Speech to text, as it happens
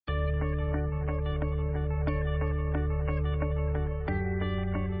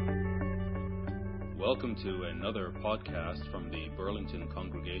Welcome to another podcast from the Burlington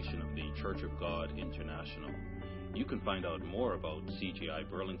congregation of the Church of God International. You can find out more about CGI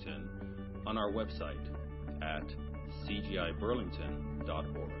Burlington on our website at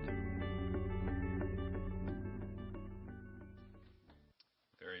cgiburlington.org.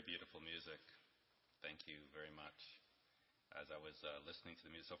 Very beautiful music. Thank you very much. As I was listening to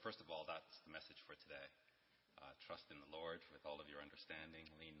the music, so first of all, that's the message for today. Trust in the Lord with all of your understanding.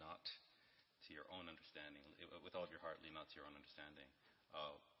 Lean not to your own understanding. With all of your heart, lean not to your own understanding.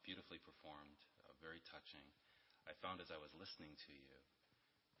 Beautifully performed, very touching. I found as I was listening to you,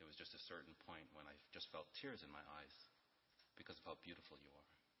 there was just a certain point when I just felt tears in my eyes because of how beautiful you are.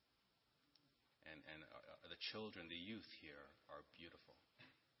 And the children, the youth here are beautiful.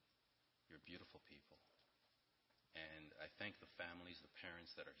 You're beautiful people. And I thank the families, the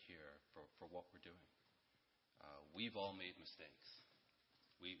parents that are here for what we're doing. We've all made mistakes.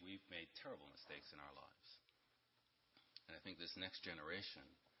 We've made terrible mistakes in our lives. And I think this next generation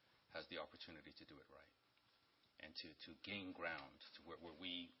has the opportunity to do it right and to gain ground to where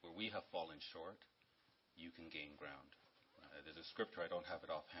we have fallen short. You can gain ground. There's a scripture, I don't have it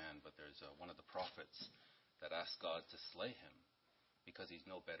offhand, but there's one of the prophets that asked God to slay him because he's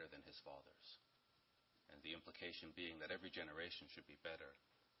no better than his fathers. And the implication being that every generation should be better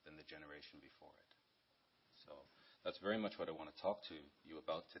than the generation before it. So that's very much what I want to talk to you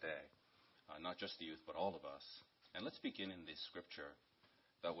about today. Not just the youth, but all of us. And let's begin in the scripture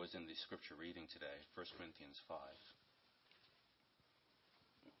that was in the scripture reading today, 1 Corinthians 5.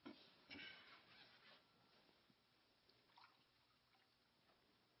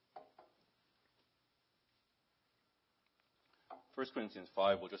 1 Corinthians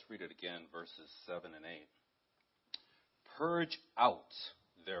 5, we'll just read it again, verses 7 and 8. Purge out,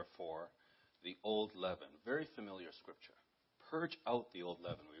 therefore, the old leaven. Very familiar scripture. Purge out the old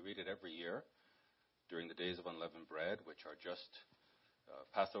leaven. We read it every year during the days of unleavened bread, which are just,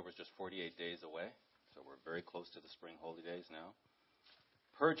 Passover is just 48 days away, so we're very close to the spring holy days now.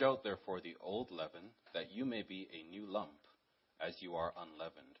 Purge out, therefore, the old leaven, that you may be a new lump, as you are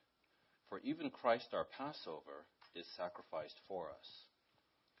unleavened. For even Christ our Passover is sacrificed for us.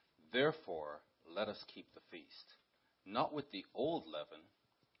 Therefore, let us keep the feast, not with the old leaven,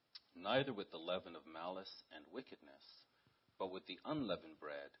 neither with the leaven of malice and wickedness, but with the unleavened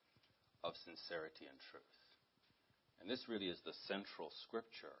bread of sincerity and truth. And this really is the central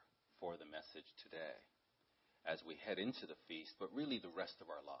scripture for the message today as we head into the feast, but really the rest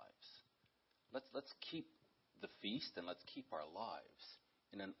of our lives. Let's keep the feast and let's keep our lives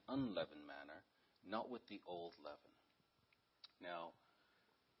in an unleavened manner, not with the old leaven. Now,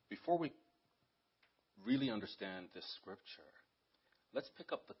 before we really understand this scripture, let's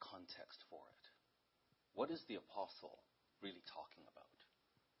pick up the context for it. What is the apostle really talking about?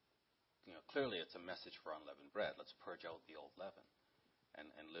 Clearly it's a message for unleavened bread. Let's purge out the old leaven and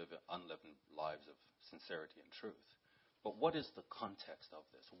live unleavened lives of sincerity and truth. But what is the context of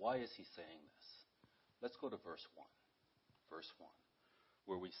this? Why is he saying this? Let's go to verse 1. Verse 1,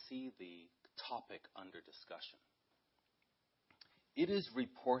 where we see the topic under discussion. It is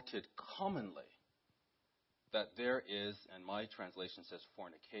reported commonly that there is, and my translation says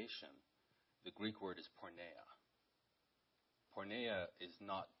fornication, the Greek word is porneia. Porneia is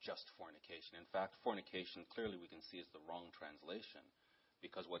not just fornication. In fact, fornication, clearly we can see, is the wrong translation,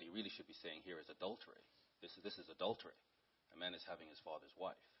 because what he really should be saying here is adultery. This is adultery. A man is having his father's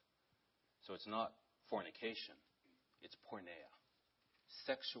wife. So it's not fornication, it's porneia.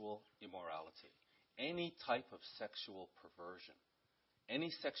 Sexual immorality. Any type of sexual perversion.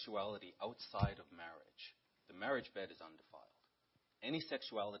 Any sexuality outside of marriage. The marriage bed is undefiled. Any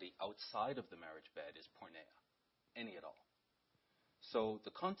sexuality outside of the marriage bed is porneia. Any at all. So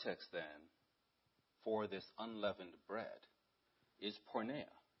the context then for this unleavened bread is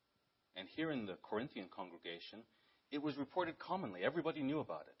porneia. And here in the Corinthian congregation, it was reported commonly. Everybody knew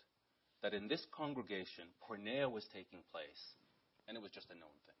about it. That in this congregation, porneia was taking place. And it was just a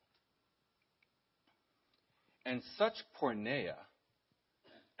known thing. And such porneia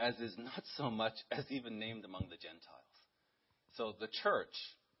as is not so much as even named among the Gentiles. So the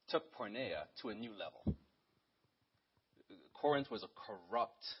church took porneia to a new level. Corinth was a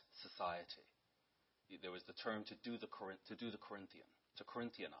corrupt society. There was the term to do the Corinthian, to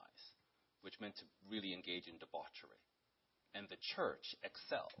Corinthianize, which meant to really engage in debauchery. And the church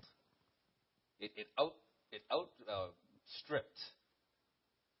excelled. It outstripped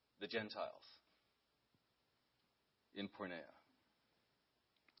the Gentiles in porneia.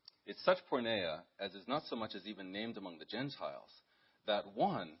 It's such porneia as is not so much as even named among the Gentiles, that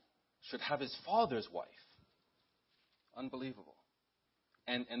one should have his father's wife. Unbelievable.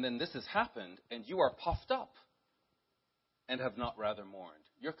 And then this has happened, and you are puffed up and have not rather mourned.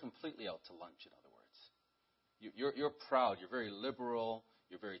 You're completely out to lunch, in other words. You're proud. You're very liberal.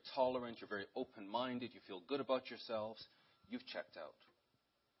 You're very tolerant. You're very open-minded. You feel good about yourselves. You've checked out.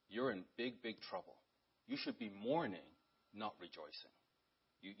 You're in big, big trouble. You should be mourning, not rejoicing.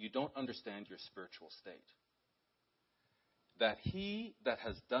 You don't understand your spiritual state. That he that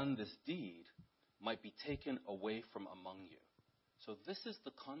has done this deed might be taken away from among you. So this is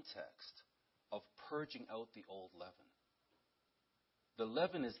the context of purging out the old leaven. The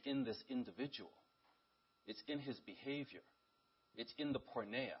leaven is in this individual. It's in his behavior. It's in the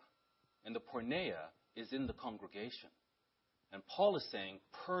porneia. And the porneia is in the congregation. And Paul is saying,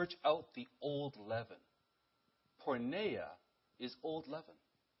 purge out the old leaven. Porneia is old leaven.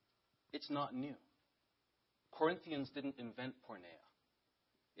 It's not new. Corinthians didn't invent porneia.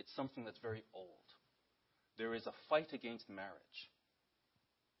 It's something that's very old. There is a fight against marriage.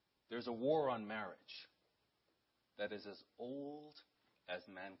 There's a war on marriage that is as old as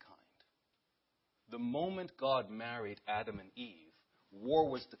mankind. The moment God married Adam and Eve, war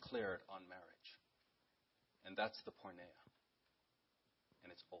was declared on marriage. And that's the porneia.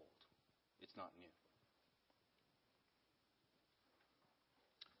 And it's old. It's not new.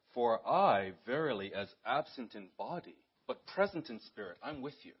 For I, verily, as absent in body, but present in spirit, I'm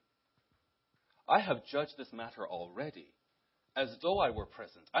with you. I have judged this matter already, as though I were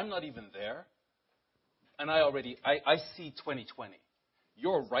present. I'm not even there. And I see 2020.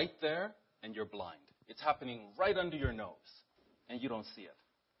 You're right there, and you're blind. It's happening right under your nose, and you don't see it.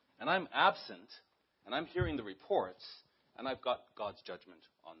 And I'm absent, and I'm hearing the reports, and I've got God's judgment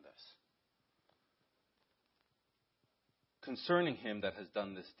on this. Concerning him that has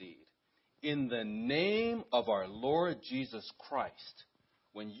done this deed, in the name of our Lord Jesus Christ,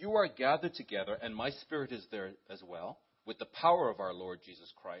 when you are gathered together, and my spirit is there as well, with the power of our Lord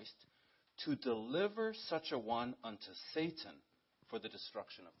Jesus Christ, to deliver such a one unto Satan for the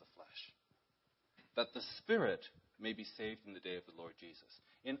destruction of the flesh, that the spirit may be saved in the day of the Lord Jesus.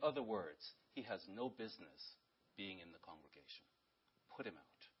 In other words, he has no business being in the congregation. Put him out.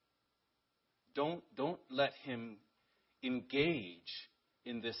 Don't let him engage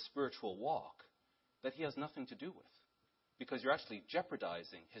in this spiritual walk that he has nothing to do with, because you're actually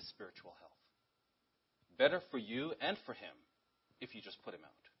jeopardizing his spiritual health. Better for you and for him if you just put him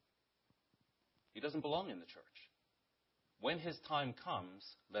out. He doesn't belong in the church. When his time comes,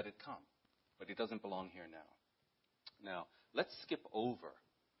 let it come. But he doesn't belong here now. Now, let's skip over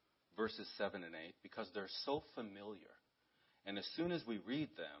verses 7 and 8 because they're so familiar. And as soon as we read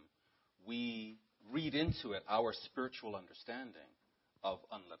them, we read into it our spiritual understanding of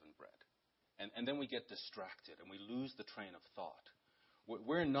unleavened bread. And then we get distracted and we lose the train of thought.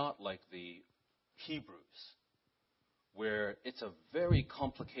 We're not like the Hebrews, where it's a very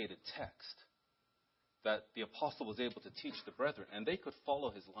complicated text that the apostle was able to teach the brethren, and they could follow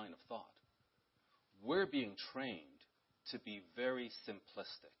his line of thought. We're being trained to be very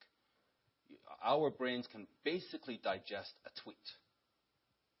simplistic. Our brains can basically digest a tweet.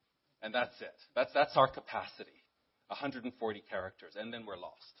 And that's it. That's our capacity. 140 characters, and then we're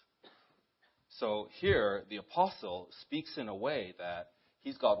lost. So here, the apostle speaks in a way that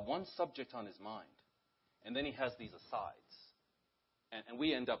he's got one subject on his mind, and then he has these asides. And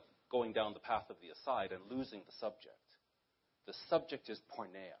we end up going down the path of the aside and losing the subject. The subject is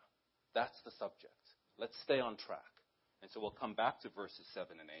porneia. That's the subject. Let's stay on track. And so we'll come back to verses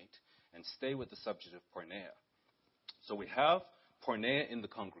 7 and 8 and stay with the subject of porneia. So we have porneia in the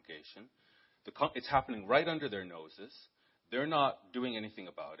congregation. It's happening right under their noses. They're not doing anything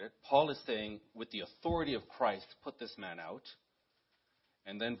about it. Paul is saying, with the authority of Christ, put this man out.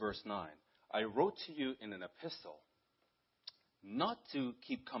 And then verse 9, I wrote to you in an epistle not to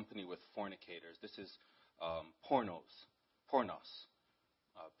keep company with fornicators. This is pornos,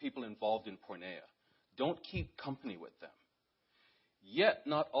 people involved in porneia. Don't keep company with them. Yet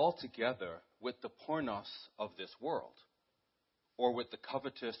not altogether with the pornos of this world, or with the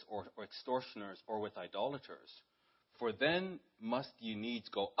covetous or extortioners, or with idolaters. For then must ye needs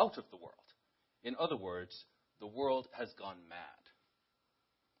go out of the world. In other words, the world has gone mad.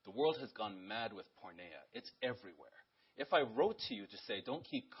 The world has gone mad with porneia. It's everywhere. If I wrote to you to say, don't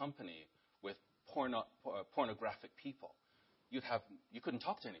keep company with pornographic people, you couldn't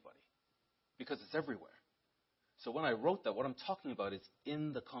talk to anybody because it's everywhere. So when I wrote that, what I'm talking about is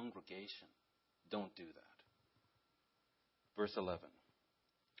in the congregation. Don't do that. Verse 11.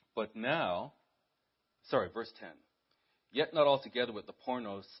 Verse 10. Yet not altogether with the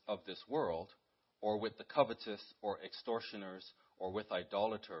pornos of this world, or with the covetous, or extortioners, or with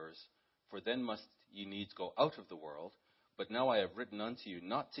idolaters, for then must ye needs go out of the world. But now I have written unto you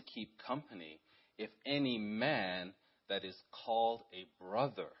not to keep company if any man that is called a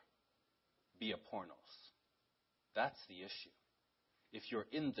brother be a pornos. That's the issue. If you're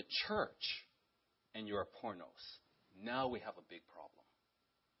in the church and you're a pornos, now we have a big problem.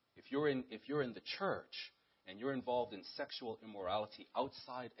 If you're in the church and you're involved in sexual immorality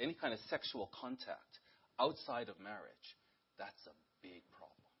outside any kind of sexual contact outside of marriage, that's a big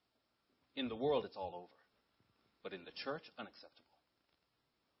problem. In the world, it's all over. But in the church, unacceptable.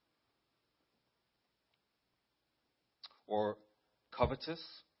 Or covetous,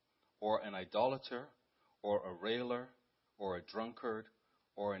 or an idolater, or a railer, or a drunkard,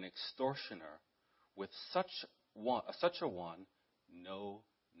 or an extortioner, with such a one, know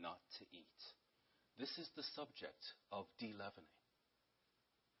not to eat. This is the subject of de-leavening.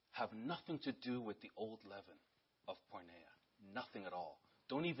 Have nothing to do with the old leaven of porneia. Nothing at all.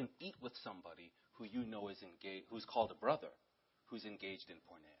 Don't even eat with somebody who you know is engaged, who's called a brother, who's engaged in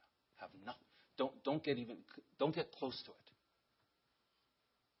porneia. Have nothing. Don't get close to it.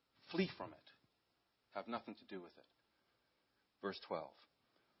 Flee from it. Have nothing to do with it. Verse 12.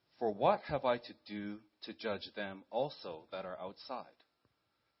 For what have I to do to judge them also that are outside?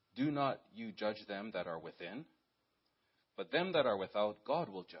 Do not you judge them that are within? But them that are without, God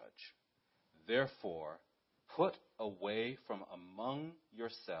will judge. Therefore, put away from among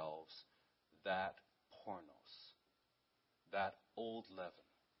yourselves that pornos, that old leaven.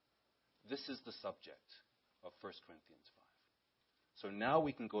 This is the subject of 1 Corinthians 5. So now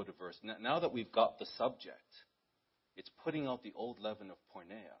we can go to verse. Now that we've got the subject, it's putting out the old leaven of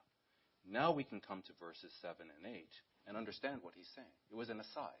porneia. Now we can come to verses 7 and 8 and understand what he's saying. It was an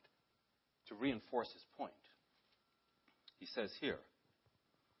aside to reinforce his point. He says here,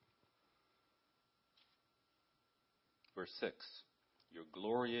 verse 6, your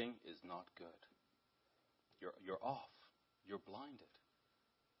glorying is not good. You're off. You're blinded.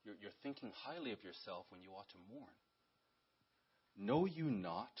 You're thinking highly of yourself when you ought to mourn. Know you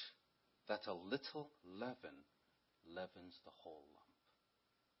not that a little leaven leavens the whole lump?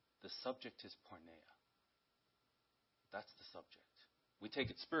 The subject is porneia. That's the subject. We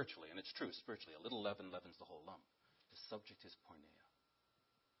take it spiritually, and it's true, spiritually. A little leaven leavens the whole lump. The subject is porneia.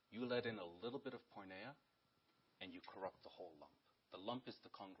 You let in a little bit of porneia, and you corrupt the whole lump. The lump is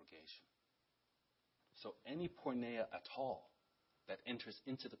the congregation. So any porneia at all that enters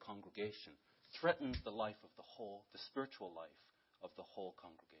into the congregation threatens the life of the whole, the spiritual life of the whole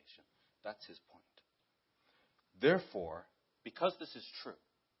congregation. That's his point. Therefore, because this is true,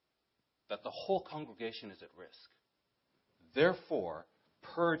 that the whole congregation is at risk, therefore,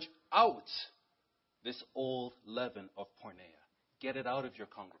 purge out this old leaven of porneia. Get it out of your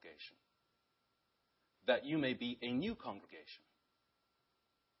congregation, that you may be a new congregation,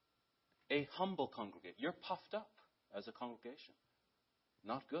 a humble congregation. You're puffed up as a congregation.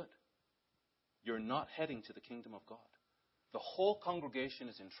 Not good. You're not heading to the kingdom of God. The whole congregation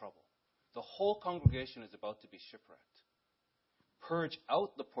is in trouble. The whole congregation is about to be shipwrecked. Purge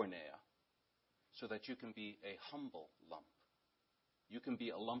out the porneia so that you can be a humble lump. You can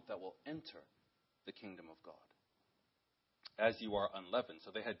be a lump that will enter the kingdom of God. As you are unleavened.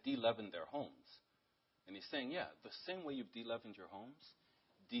 So they had de-leavened their homes. And he's saying, yeah, the same way you've de-leavened your homes,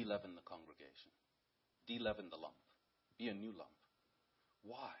 de-leaven the congregation. De-leaven the lump. Be a new lump.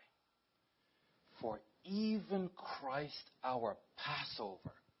 Why? For even Christ our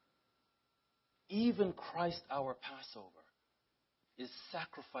Passover, even Christ our Passover is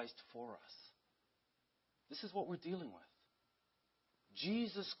sacrificed for us. This is what we're dealing with.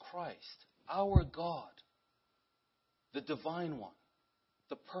 Jesus Christ, our God, the divine one,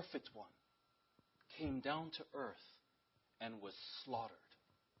 the perfect one, came down to earth and was slaughtered,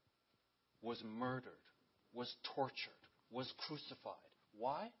 was murdered, was tortured, was crucified.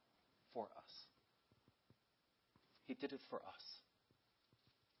 Why? For us. He did it for us.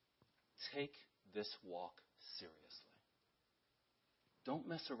 Take this walk seriously. Don't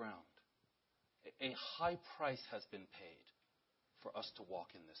mess around. A high price has been paid for us to walk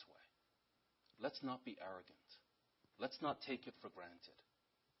in this way. Let's not be arrogant. Let's not take it for granted.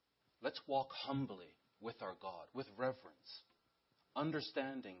 Let's walk humbly with our God, with reverence,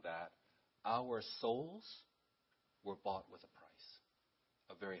 understanding that our souls were bought with a price,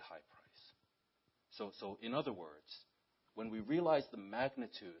 a very high price. So in other words, when we realize the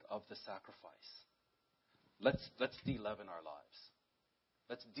magnitude of the sacrifice, let's de-leaven our lives.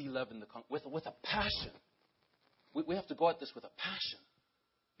 Let's de-leaven with a passion. We have to go at this with a passion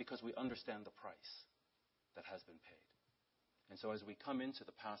because we understand the price that has been paid. And so as we come into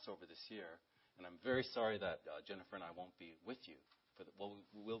the Passover this year, and I'm very sorry that Jennifer and I won't be with you.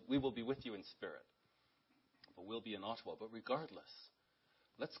 We will be with you in spirit. example, we'll be in Ottawa. But regardless,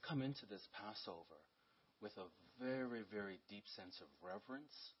 let's come into this Passover with a very, very deep sense of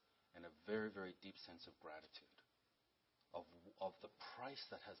reverence and a very, very deep sense of gratitude of the price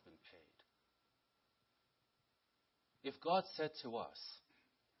that has been paid. If God said to us,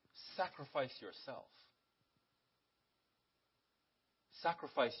 sacrifice yourself,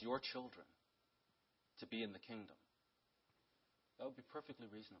 sacrifice your children to be in the kingdom, that would be perfectly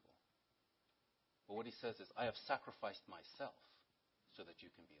reasonable. But what he says is, I have sacrificed myself so that you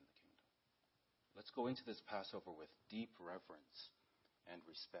can be in the kingdom. Let's go into this Passover with deep reverence and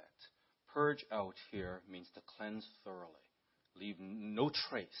respect. Purge out here means to cleanse thoroughly. Leave no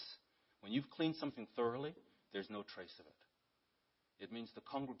trace. When you've cleaned something thoroughly, there's no trace of it. It means the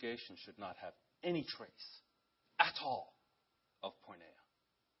congregation should not have any trace at all of porneia.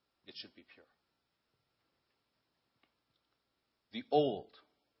 It should be pure. The old,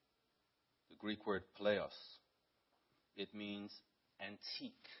 the Greek word paleos, it means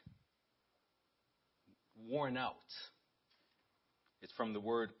antique, worn out. It's from the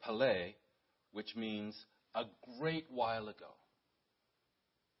word pale, which means a great while ago.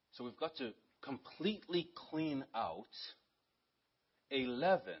 So we've got to completely clean out a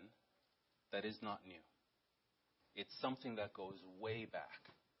leaven that is not new. It's something that goes way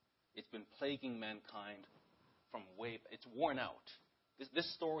back. It's been plaguing mankind from way back. It's worn out.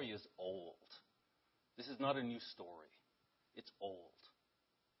 This story is old. This is not a new story. It's old.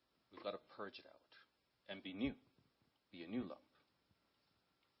 We've got to purge it out and be new. Be a new lump.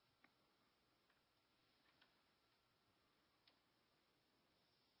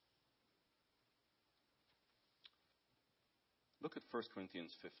 Look at 1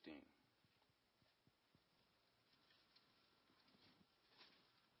 Corinthians 15.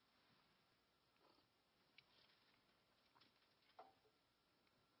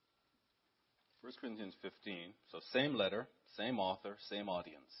 First Corinthians 15, so same letter, same author, same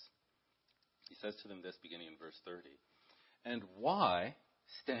audience. He says to them this beginning in verse 30. And why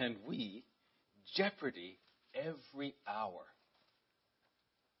stand we jeopardy every hour?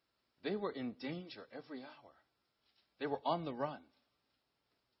 They were in danger every hour. They were on the run.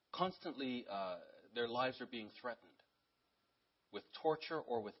 Constantly, their lives are being threatened with torture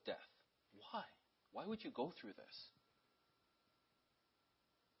or with death. Why? Why would you go through this?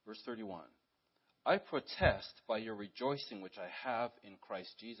 Verse 31. I protest by your rejoicing which I have in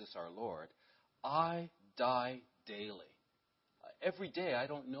Christ Jesus our Lord. I die daily. Every day I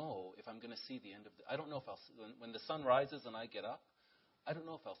don't know if I'm going to see the end of I don't know if I'll see, when the sun rises and I get up, I don't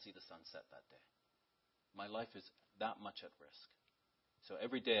know if I'll see the sunset that day. My life is that much at risk. So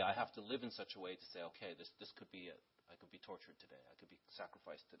every day I have to live in such a way to say, okay, this could be it. I could be tortured today. I could be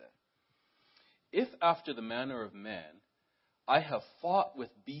sacrificed today. If after the manner of man I have fought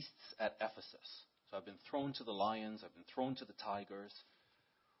with beasts at Ephesus, so I've been thrown to the lions, I've been thrown to the tigers,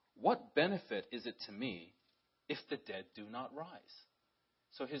 what benefit is it to me if the dead do not rise?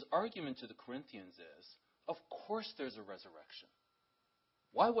 So his argument to the Corinthians is, of course there's a resurrection.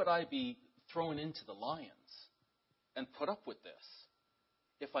 Why would I be thrown into the lions and put up with this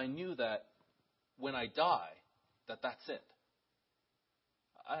if I knew that when I die, that's it?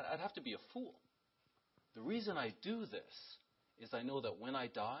 I'd have to be a fool. The reason I do this is I know that when I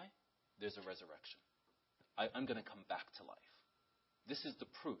die, there's a resurrection. I'm going to come back to life. This is the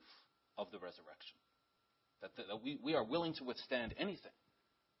proof of the resurrection. That we are willing to withstand anything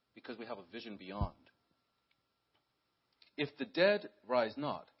because we have a vision beyond. If the dead rise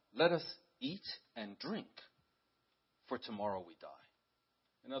not, let us eat and drink, for tomorrow we die.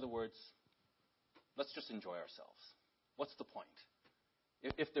 In other words, let's just enjoy ourselves. What's the point?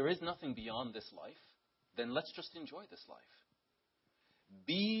 If there is nothing beyond this life, then let's just enjoy this life.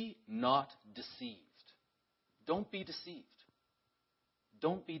 Be not deceived. Don't be deceived.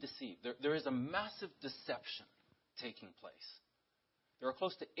 Don't be deceived. There is a massive deception taking place. There are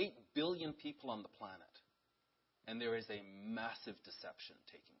close to 8 billion people on the planet, and there is a massive deception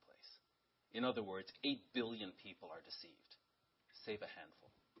taking place. In other words, 8 billion people are deceived. Save a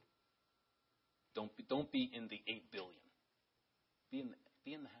handful. Don't be in the 8 billion. Be in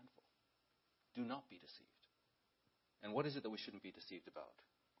the handful. Do not be deceived. And what is it that we shouldn't be deceived about?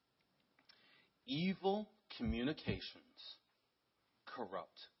 Evil communications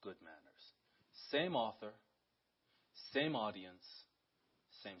corrupt good manners. Same author, same audience,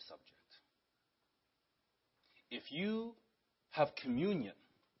 same subject. If you have communion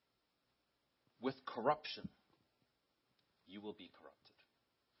with corruption, you will be corrupted.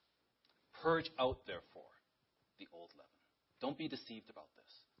 Purge out, therefore, the old leaven. Don't be deceived about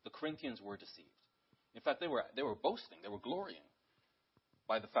this. The Corinthians were deceived. In fact, they were boasting, they were glorying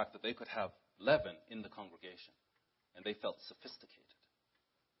by the fact that they could have leaven in the congregation, and they felt sophisticated.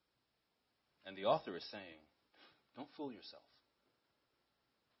 And the author is saying, don't fool yourself.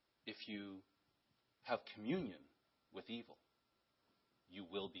 If you have communion with evil, you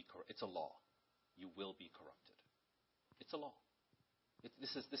will be corrupt. It's a law. You will be corrupted. It's a law.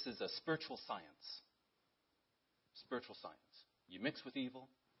 This is a spiritual science. Spiritual science. You mix with evil,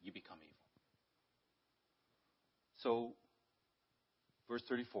 you become evil. So, verse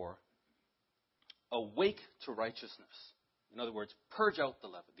 34, awake to righteousness. In other words, purge out the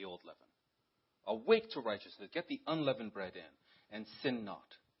leaven, the old leaven. Awake to righteousness. Get the unleavened bread in, and sin not.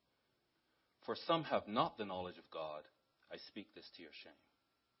 For some have not the knowledge of God. I speak this to your shame.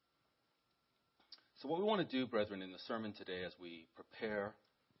 So what we want to do, brethren, in the sermon today as we prepare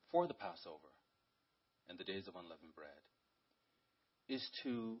for the Passover and the days of unleavened bread, is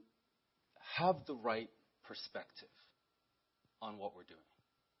to have the right perspective on what we're doing.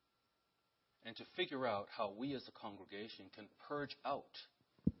 And to figure out how we as a congregation can purge out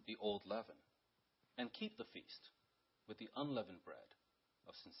the old leaven and keep the feast with the unleavened bread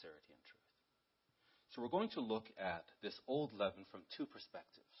of sincerity and truth. So we're going to look at this old leaven from two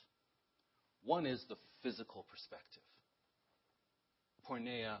perspectives. One is the physical perspective.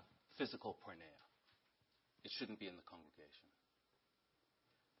 Porneia, physical porneia. It shouldn't be in the congregation.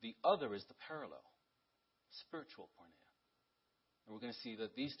 The other is the parallel, spiritual porneia. And we're going to see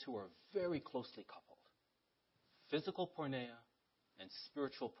that these two are very closely coupled. Physical porneia and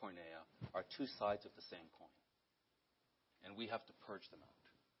spiritual porneia are two sides of the same coin. And we have to purge them out.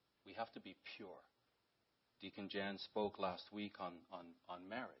 We have to be pure. Deacon Jan spoke last week on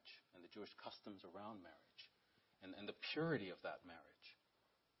marriage and the Jewish customs around marriage and the purity of that marriage.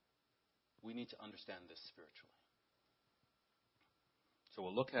 We need to understand this spiritually. So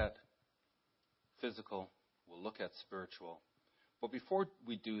we'll look at physical, we'll look at spiritual. But before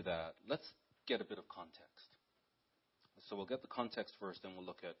we do that, let's get a bit of context. So we'll get the context first, then we'll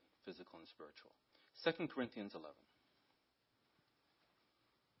look at physical and spiritual. 2 Corinthians 11.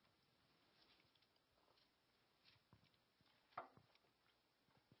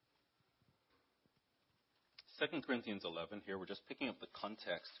 2 Corinthians 11, here we're just picking up the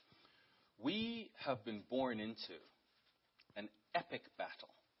context. We have been born into an epic battle.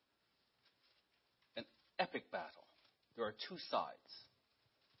 An epic battle. There are two sides.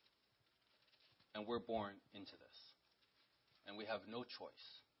 And we're born into this. And we have no choice.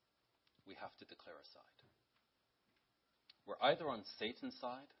 We have to declare a side. We're either on Satan's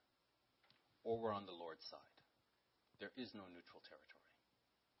side or we're on the Lord's side. There is no neutral territory.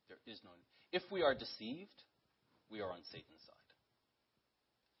 There is no. If we are deceived, we are on Satan's side.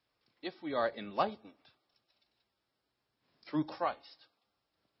 If we are enlightened through Christ,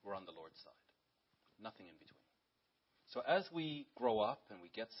 we're on the Lord's side. Nothing in between. So as we grow up and we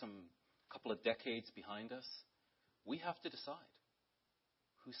get some couple of decades behind us, we have to decide,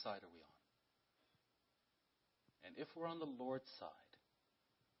 whose side are we on? And if we're on the Lord's side,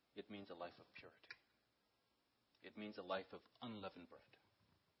 it means a life of purity. It means a life of unleavened bread.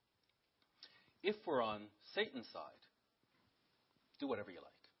 If we're on Satan's side, do whatever you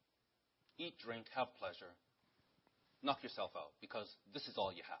like. Eat, drink, have pleasure. Knock yourself out, because this is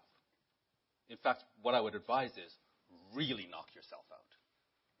all you have. In fact, what I would advise is really knock yourself out,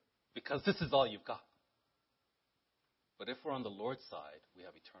 because this is all you've got. But if we're on the Lord's side, we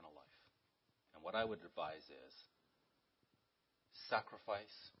have eternal life. And what I would advise is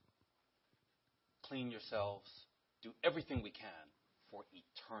sacrifice, clean yourselves, do everything we can for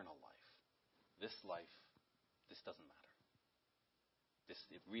eternal life. This life, this doesn't matter.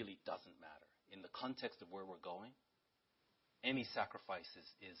 It really doesn't matter. In the context of where we're going, any sacrifices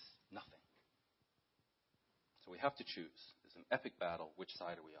is nothing. So we have to choose. It's an epic battle. Which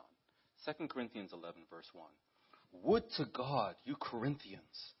side are we on? 2 Corinthians 11, verse 1. Would to God, you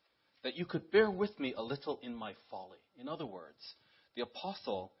Corinthians, that you could bear with me a little in my folly. In other words, the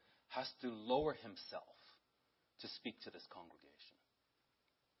apostle has to lower himself to speak to this congregation.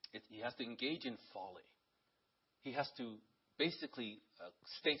 He has to engage in folly. He has to basically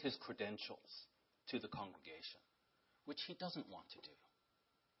state his credentials to the congregation, which he doesn't want to do.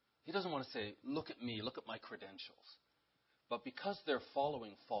 He doesn't want to say, look at me, look at my credentials. But because they're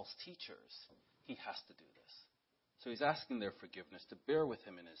following false teachers, he has to do this. So he's asking their forgiveness, to bear with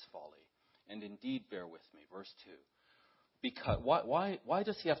him in his folly. And indeed bear with me. Verse 2. Because why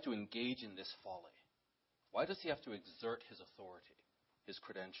does he have to engage in this folly? Why does he have to exert his authority, his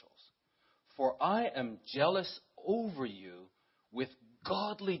credentials? For I am jealous over you with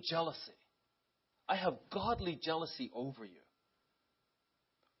godly jealousy. I have godly jealousy over you.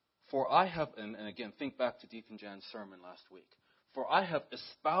 For I have, and again, think back to Deacon Jan's sermon last week. For I have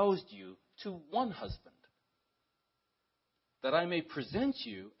espoused you to one husband, that I may present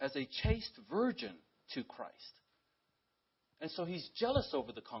you as a chaste virgin to Christ. And so he's jealous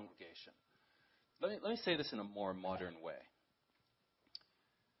over the congregation. Let me say this in a more modern way.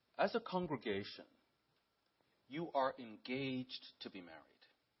 As a congregation, you are engaged to be married.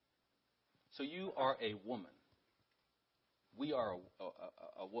 So you are a woman. We are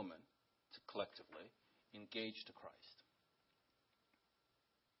a woman, collectively, engaged to Christ.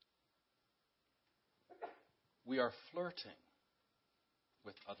 We are flirting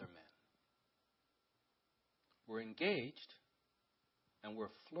with other men. We're engaged, and we're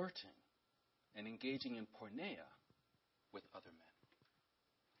flirting and engaging in porneia with other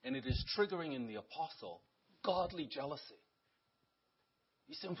men. And it is triggering in the apostle godly jealousy.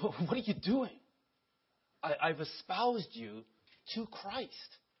 He said, well, what are you doing? I've espoused you to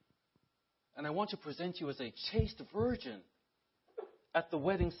Christ. And I want to present you as a chaste virgin at the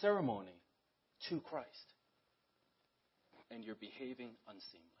wedding ceremony to Christ. And you're behaving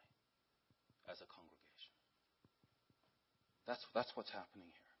unseemly as a congregation. That's what's happening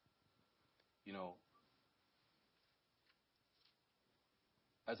here. You know,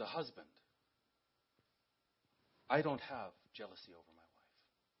 as a husband, I don't have jealousy over my wife.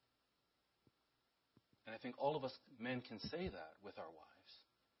 And I think all of us men can say that with our wives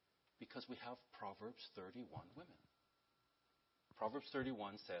because we have Proverbs 31 women. Proverbs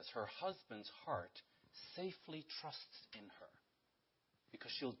 31 says, her husband's heart safely trusts in her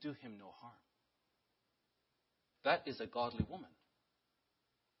because she'll do him no harm. That is a godly woman.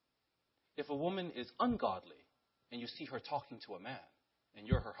 If a woman is ungodly and you see her talking to a man and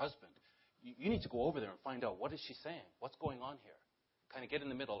you're her husband, you need to go over there and find out, what is she saying? What's going on here? Kind of get in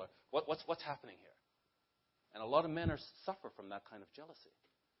the middle. What's happening here? And a lot of men suffer from that kind of jealousy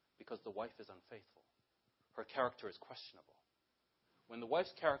because the wife is unfaithful. Her character is questionable. When the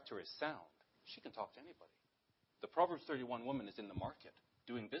wife's character is sound, she can talk to anybody. The Proverbs 31 woman is in the market,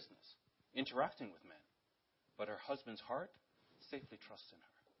 doing business, interacting with men. But her husband's heart safely trusts in her.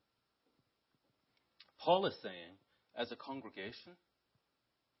 Paul is saying, as a congregation,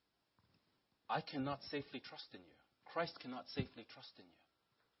 I cannot safely trust in you. Christ cannot safely trust in you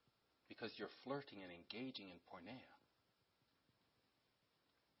because you're flirting and engaging in porneia.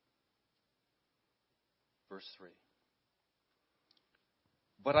 Verse 3.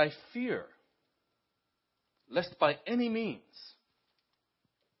 But I fear, lest by any means,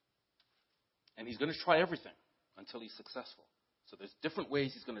 and he's going to try everything until he's successful. So there's different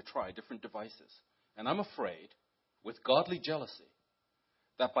ways he's going to try, different devices. And I'm afraid, with godly jealousy,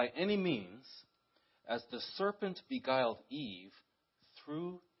 that by any means, as the serpent beguiled Eve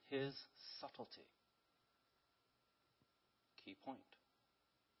through his subtlety. Key point.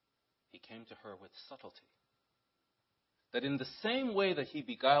 He came to her with subtlety. That in the same way that he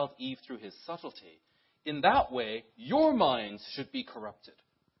beguiled Eve through his subtlety, in that way, your minds should be corrupted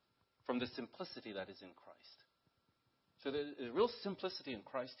from the simplicity that is in Christ. So there's a real simplicity in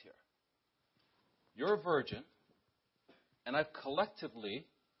Christ here. You're a virgin, and I've collectively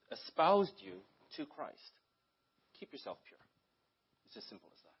espoused you to Christ. Keep yourself pure. It's as simple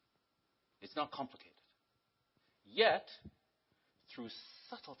as that. It's not complicated. Yet, through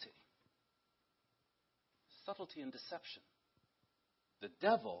subtlety and deception, the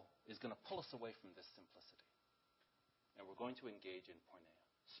devil is going to pull us away from this simplicity. And we're going to engage in porneia,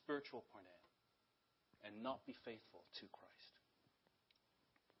 spiritual porneia, and not be faithful to Christ.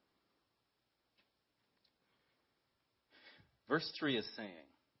 Verse 3 is saying,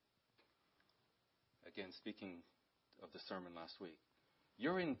 again, speaking of the sermon last week,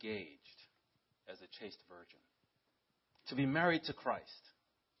 you're engaged as a chaste virgin to be married to Christ.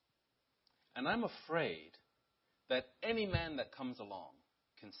 And I'm afraid that any man that comes along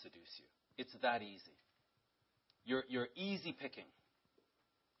can seduce you. It's that easy. You're easy picking.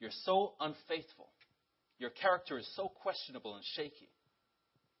 You're so unfaithful. Your character is so questionable and shaky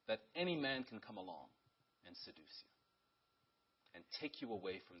that any man can come along and seduce you and take you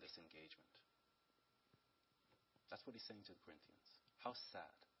away from this engagement. That's what he's saying to the Corinthians. How sad.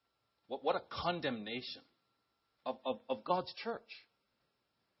 What a condemnation of God's church.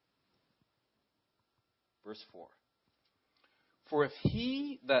 Verse 4. For if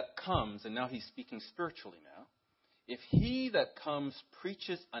he that comes, and now he's speaking spiritually now, if he that comes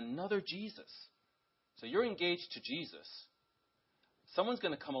preaches another Jesus, so you're engaged to Jesus, someone's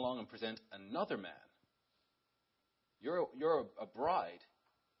going to come along and present another man. You're a bride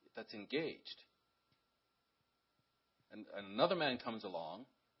that's engaged. And another man comes along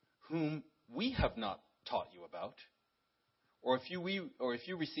whom we have not taught you about. Or if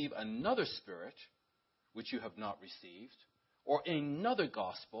you receive another spirit which you have not received, or another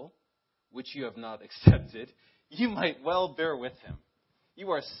gospel which you have not accepted, you might well bear with him.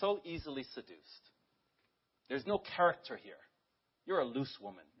 You are so easily seduced. There's no character here. You're a loose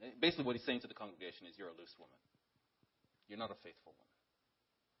woman. Basically what he's saying to the congregation is you're a loose woman. You're not a faithful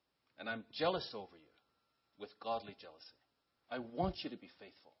woman. And I'm jealous over you with godly jealousy. I want you to be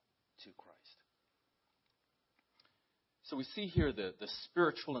faithful to Christ. So we see here the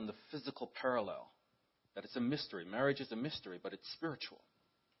spiritual and the physical parallel, that it's a mystery. Marriage is a mystery, but it's spiritual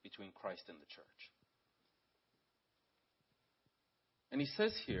between Christ and the church. And he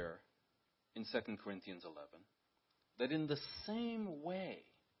says here in 2 Corinthians 11 that in the same way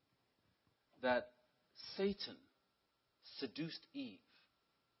that Satan seduced Eve,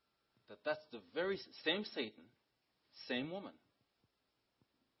 that's the very same Satan, same woman,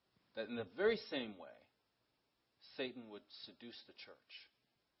 that in the very same way Satan would seduce the church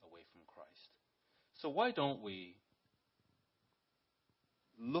away from Christ. So why don't we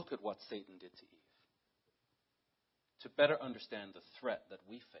look at what Satan did to Eve to better understand the threat that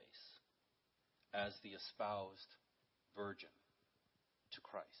we face as the espoused virgin to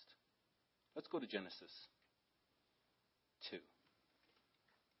Christ? Let's go to Genesis 2.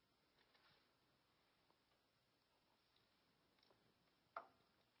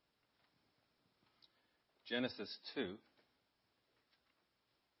 Genesis 2.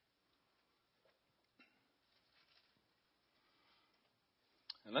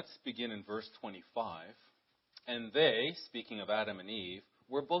 And let's begin in verse 25. And they, speaking of Adam and Eve,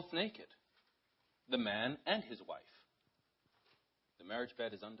 were both naked, the man and his wife. The marriage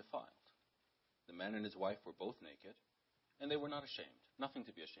bed is undefiled. The man and his wife were both naked, and they were not ashamed. Nothing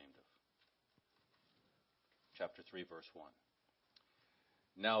to be ashamed of. Chapter 3, verse 1.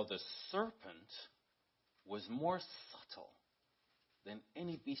 Now the serpent was more subtle than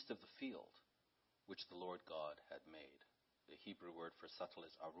any beast of the field which the Lord God had made. The Hebrew word for subtle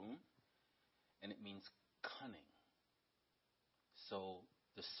is arum, and it means cunning. So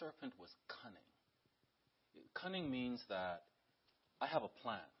the serpent was cunning. Cunning means that I have a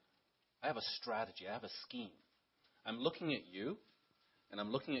plan. I have a strategy. I have a scheme. I'm looking at you, and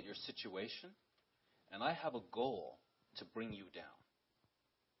I'm looking at your situation, and I have a goal to bring you down.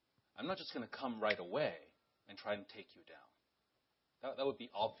 I'm not just going to come right away and try and take you down. That would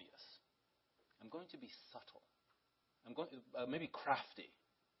be obvious. I'm going to be subtle. I'm going maybe crafty.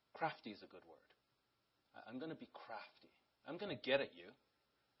 Crafty is a good word. I'm going to be crafty. I'm going to get at you.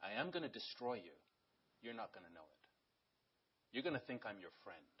 I am going to destroy you. You're not going to know it. You're going to think I'm your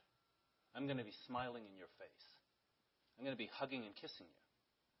friend. I'm going to be smiling in your face. I'm going to be hugging and kissing you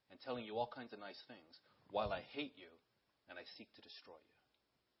and telling you all kinds of nice things while I hate you and I seek to destroy you.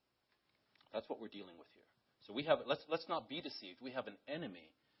 That's what we're dealing with here. So we have, let's not be deceived. We have an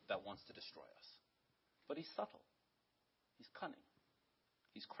enemy that wants to destroy us. But he's subtle. He's cunning.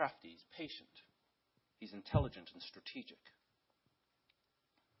 He's crafty. He's patient. He's intelligent and strategic.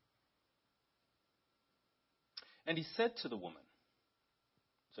 And he said to the woman,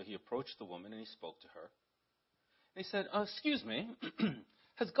 so he approached the woman and he spoke to her. And he said, excuse me,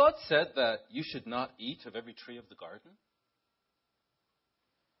 has God said that you should not eat of every tree of the garden?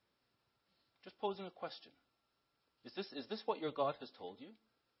 Just posing a question. Is this what your God has told you?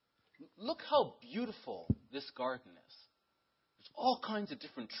 Look how beautiful this garden is. There's all kinds of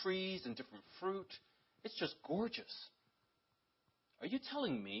different trees and different fruit. It's just gorgeous. Are you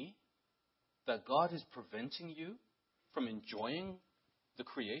telling me that God is preventing you from enjoying the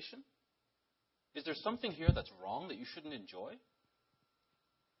creation? Is there something here that's wrong that you shouldn't enjoy?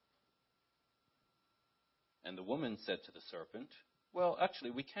 And the woman said to the serpent, well, actually,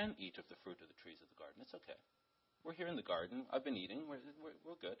 we can eat of the fruit of the trees of the garden. It's okay. We're here in the garden. I've been eating.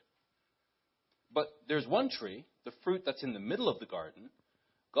 We're good. But there's one tree, the fruit that's in the middle of the garden.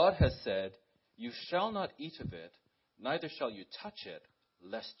 God has said, you shall not eat of it, neither shall you touch it,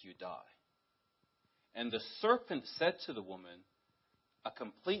 lest you die. And the serpent said to the woman, a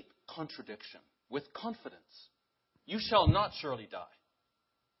complete contradiction, with confidence. You shall not surely die.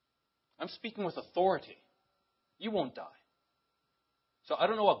 I'm speaking with authority. You won't die. So I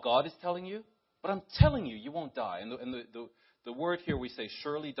don't know what God is telling you, but I'm telling you, you won't die. And the word here we say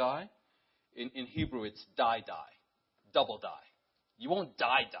surely die. In Hebrew, it's die. Double die. You won't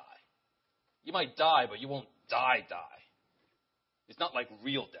die. You might die, but you won't die. It's not like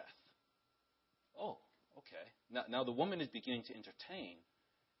real death. Oh, okay. Now the woman is beginning to entertain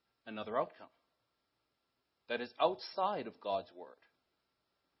another outcome that is outside of God's word.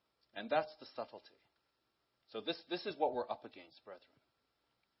 And that's the subtlety. So this is what we're up against, brethren.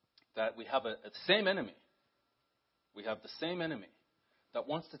 That we have a same enemy. We have the same enemy that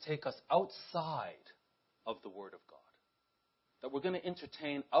wants to take us outside of the Word of God. That we're going to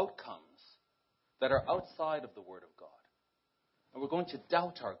entertain outcomes that are outside of the Word of God. And we're going to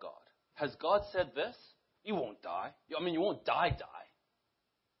doubt our God. Has God said this? You won't die. I mean, you won't die.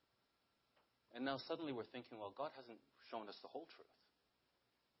 And now suddenly we're thinking, well, God hasn't shown us the whole truth.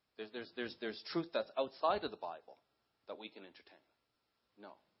 There's truth that's outside of the Bible that we can entertain.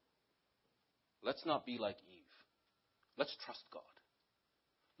 No. Let's not be like Eve. Let's trust God.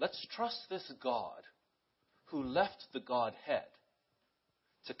 Let's trust this God who left the Godhead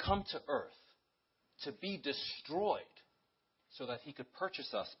to come to earth, to be destroyed so that he could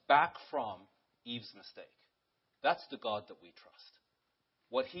purchase us back from Eve's mistake. That's the God that we trust.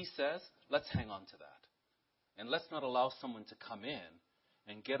 What he says, let's hang on to that. And let's not allow someone to come in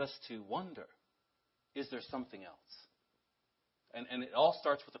and get us to wonder, is there something else? And it all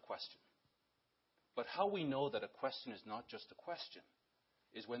starts with a question. But how we know that a question is not just a question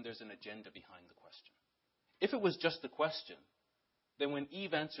is when there's an agenda behind the question. If it was just a question, then when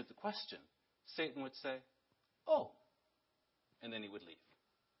Eve answered the question, Satan would say, oh, and then he would leave.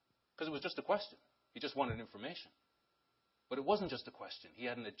 Because it was just a question. He just wanted information. But it wasn't just a question. He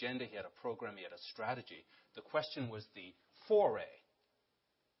had an agenda, he had a program, he had a strategy. The question was the foray.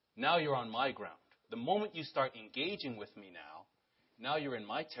 Now you're on my ground. The moment you start engaging with me now you're in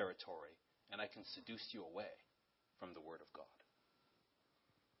my territory, and I can seduce you away from the Word of God.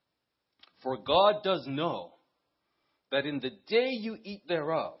 For God does know that in the day you eat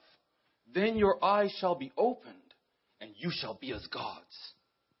thereof, then your eyes shall be opened, and you shall be as gods,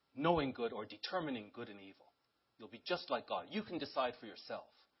 knowing good or determining good and evil. You'll be just like God. You can decide for yourself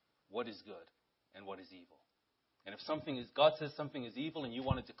what is good and what is evil. And if God says something is evil and you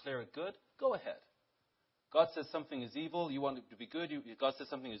want to declare it good, go ahead. God says something is evil, you want it to be good. God says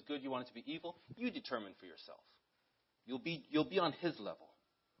something is good, you want it to be evil. You determine for yourself. You'll be on his level.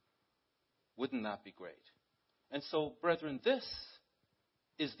 Wouldn't that be great? And so, brethren, this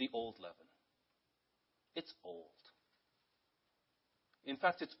is the old leaven. It's old. In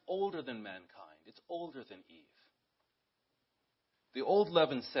fact, it's older than mankind. It's older than Eve. The old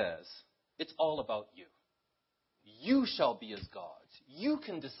leaven says, it's all about you. You shall be as gods. You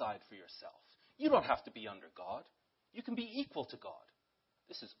can decide for yourself. You don't have to be under God. You can be equal to God.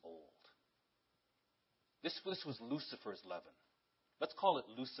 This is old. This was Lucifer's leaven. Let's call it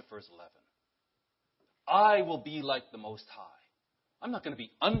Lucifer's leaven. I will be like the Most High. I'm not going to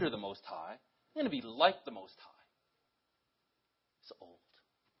be under the Most High. I'm going to be like the Most High. It's old.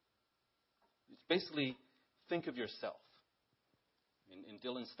 It's basically, think of yourself. In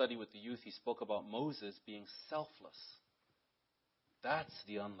Dylan's study with the youth, he spoke about Moses being selfless. That's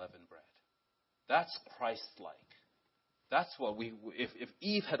the unleavened bread. That's Christ-like. That's what if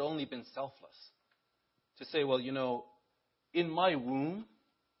Eve had only been selfless, to say, well, in my womb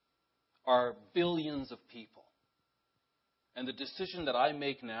are billions of people. And the decision that I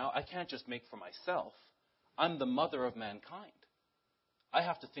make now, I can't just make for myself. I'm the mother of mankind. I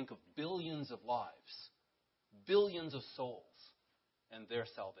have to think of billions of lives, billions of souls, and their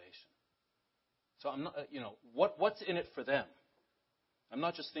salvation. So I'm not, what's in it for them? I'm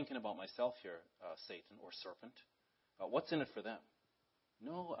not just thinking about myself here, Satan or serpent. What's in it for them?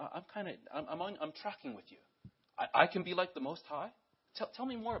 No, I'm tracking with you. I can be like the Most High. Tell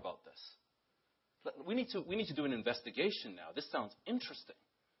me more about this. We need to do an investigation now. This sounds interesting.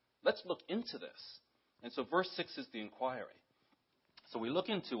 Let's look into this. And so verse 6 is the inquiry. So we look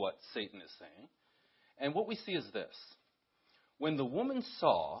into what Satan is saying. And what we see is this. When the woman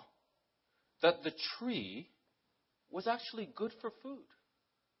saw that the tree was actually good for food.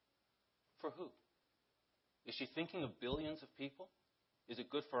 For who? Is she thinking of billions of people? Is it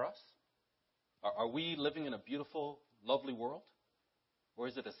good for us? Are we living in a beautiful, lovely world? Or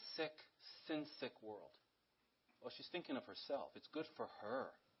is it a sick, sin-sick world? Well, she's thinking of herself. It's good for her.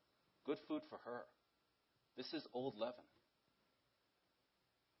 Good food for her. This is old leaven.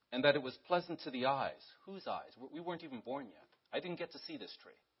 And that it was pleasant to the eyes. Whose eyes? We weren't even born yet. I didn't get to see this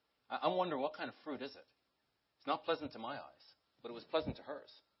tree. I'm wondering, what kind of fruit is it? It's not pleasant to my eyes, but it was pleasant to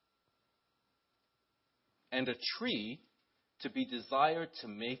hers. And a tree to be desired to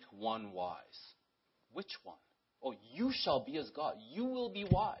make one wise. Which one? Oh, you shall be as God. You will be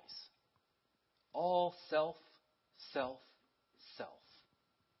wise. All self, self, self.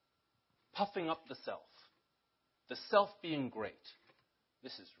 Puffing up the self. The self being great.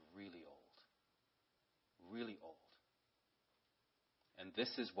 This is really old. Really old. And this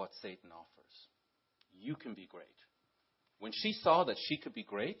is what Satan offers. You can be great. When she saw that she could be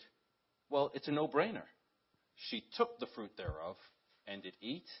great, well, it's a no-brainer. She took the fruit thereof and did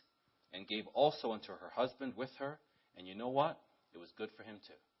eat, and gave also unto her husband with her. And you know what? It was good for him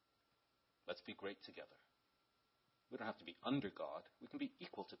too. Let's be great together. We don't have to be under God. We can be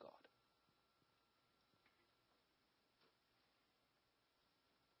equal to God.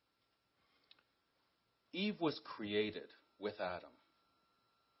 Eve was created with Adam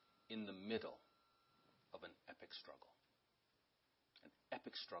in the middle of an epic struggle. An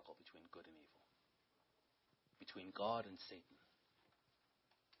epic struggle between good and evil. Between God and Satan.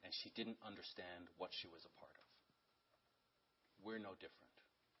 And she didn't understand what she was a part of. We're no different.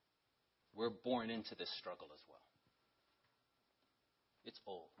 We're born into this struggle as well. It's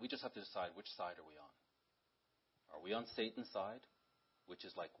old. We just have to decide which side are we on. Are we on Satan's side, which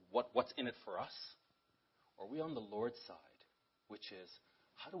is like what's in it for us? Or are we on the Lord's side, which is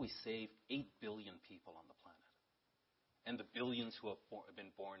how do we save 8 billion people on the planet? And the billions who have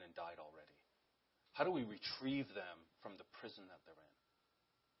been born and died already? How do we retrieve them from the prison that they're in?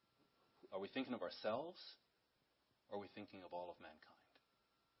 Are we thinking of ourselves? Or are we thinking of all of mankind?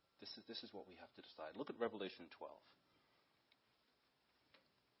 This is what we have to decide. Look at Revelation 12.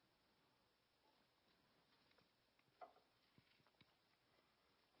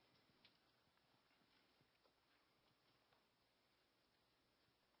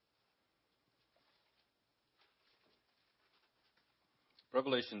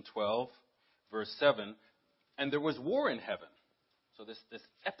 Revelation 12, verse 7, and there was war in heaven. So this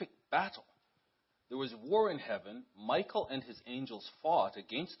epic battle. There was war in heaven. Michael and his angels fought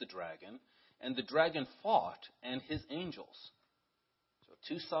against the dragon, and the dragon fought and his angels. So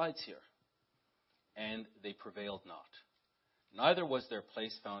two sides here. And they prevailed not. Neither was their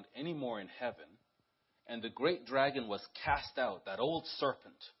place found any more in heaven, and the great dragon was cast out, that old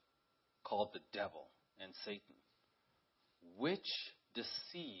serpent called the devil and Satan, which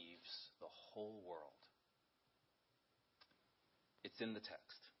deceives the whole world. It's in the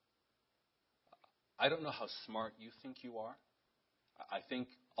text. I don't know how smart you think you are. I think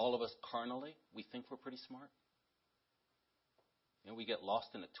all of us carnally, we think we're pretty smart. We get lost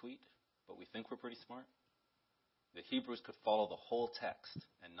in a tweet, but we think we're pretty smart. The Hebrews could follow the whole text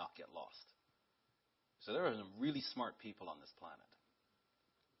and not get lost. So there are some really smart people on this planet.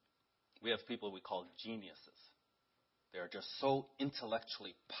 We have people we call geniuses. They are just so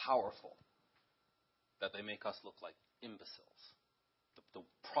intellectually powerful that they make us look like imbeciles. The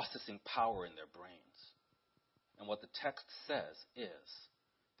processing power in their brains. And what the text says is,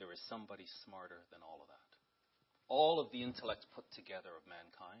 there is somebody smarter than all of that. All of the intellect put together of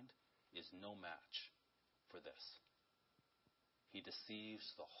mankind is no match for this. He deceives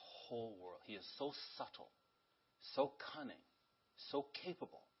the whole world. He is so subtle, so cunning, so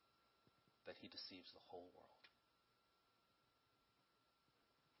capable that he deceives the whole world.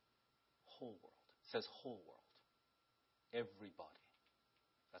 Whole world. It says whole world. Everybody.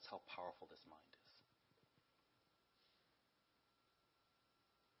 That's how powerful this mind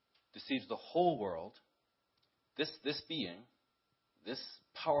is. Deceives the whole world. This being, this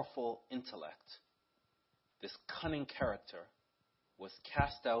powerful intellect, this cunning character was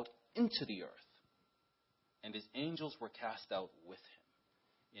cast out into the earth. And his angels were cast out with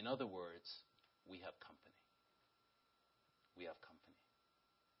him. In other words, we have company. We have company.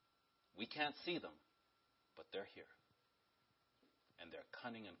 We can't see them, but they're here. And they're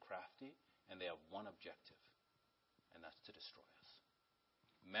cunning and crafty, and they have one objective, and that's to destroy us.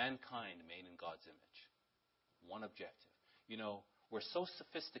 Mankind made in God's image. One objective. We're so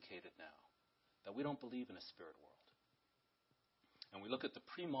sophisticated now that we don't believe in a spirit world. And we look at the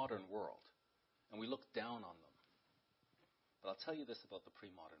pre-modern world, and we look down on them. But I'll tell you this about the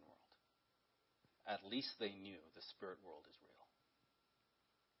pre-modern world. At least they knew the spirit world is real.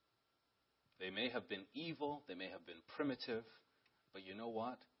 They may have been evil, they may have been primitive, but you know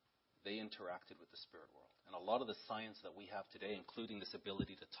what? They interacted with the spirit world. And a lot of the science that we have today, including this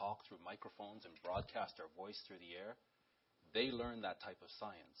ability to talk through microphones and broadcast our voice through the air, they learned that type of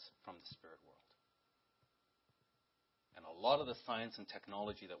science from the spirit world. And a lot of the science and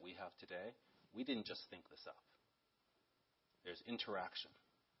technology that we have today, we didn't just think this up. There's interaction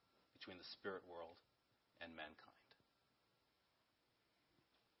between the spirit world and mankind.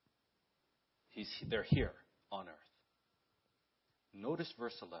 They're here on earth. Notice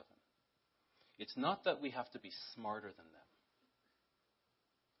verse 11. It's not that we have to be smarter than them.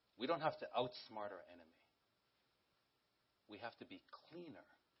 We don't have to outsmart our enemy. We have to be cleaner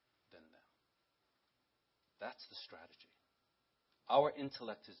than them. That's the strategy. Our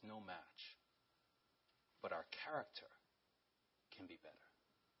intellect is no match, but our character can be better.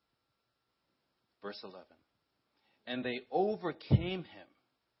 Verse 11. And they overcame him.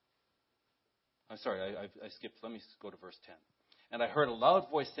 I'm sorry, I skipped. Let me go to verse 10. And I heard a loud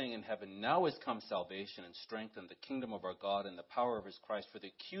voice saying in heaven, now is come salvation and strength and the kingdom of our God and the power of his Christ, for the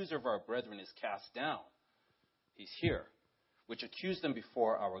accuser of our brethren is cast down. He's here, which accused them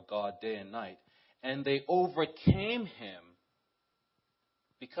before our God day and night. And they overcame him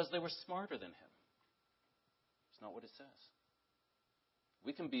because they were smarter than him. That's not what it says.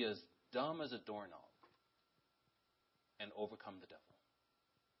 We can be as dumb as a doorknob and overcome the devil.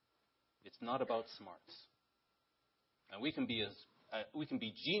 It's not about smarts. And we can be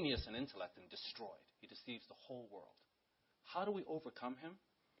genius in intellect and destroyed. He deceives the whole world. How do we overcome him?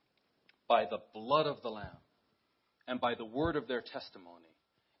 By the blood of the Lamb and by the word of their testimony.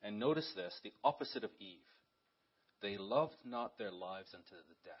 And notice this, the opposite of Eve. They loved not their lives unto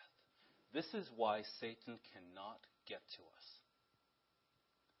the death. This is why Satan cannot get to us.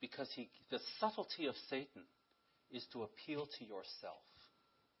 Because the subtlety of Satan is to appeal to yourself.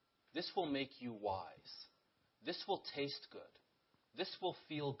 This will make you wise. This will taste good. This will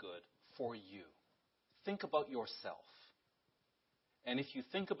feel good for you. Think about yourself. And if you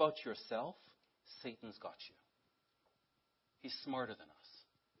think about yourself, Satan's got you. He's smarter than us.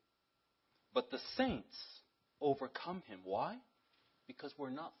 But the saints overcome him. Why? Because we're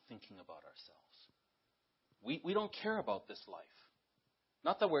not thinking about ourselves. We don't care about this life.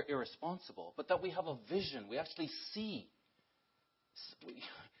 Not that we're irresponsible, but that we have a vision. We actually see.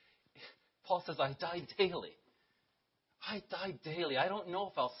 Paul says, I die daily. I die daily. I don't know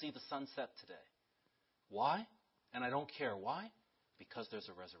if I'll see the sunset today. Why? And I don't care. Why? Because there's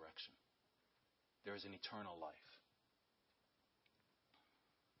a resurrection. There is an eternal life.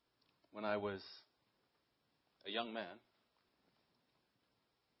 When I was a young man,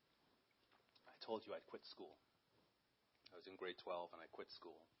 I told you I'd quit school. I was in grade 12 and I quit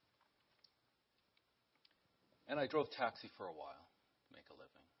school. And I drove taxi for a while to make a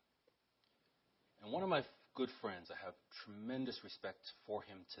living. And one of my good friends, I have tremendous respect for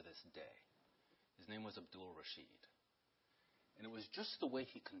him to this day. His name was Abdul Rashid. And it was just the way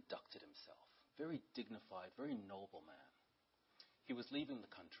he conducted himself. Very dignified, very noble man. He was leaving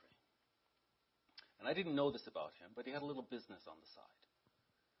the country. And I didn't know this about him, but he had a little business on the side.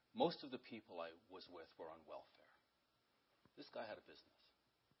 Most of the people I was with were on welfare. This guy had a business.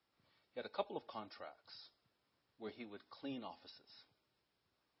 He had a couple of contracts where he would clean offices.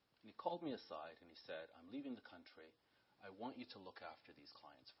 And he called me aside and he said, I'm leaving the country. I want you to look after these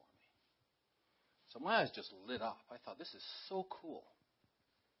clients for me. So my eyes just lit up. I thought, this is so cool.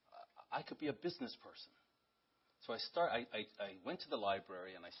 I could be a business person. So I went to the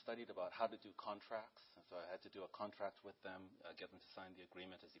library and I studied about how to do contracts. And so I had to do a contract with them, get them to sign the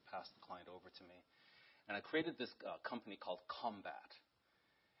agreement as he passed the client over to me. And I created this company called Combat.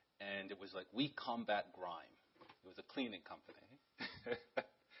 And it was like, we combat grime. It was a cleaning company.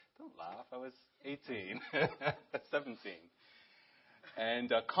 Don't laugh. I was 18, 17.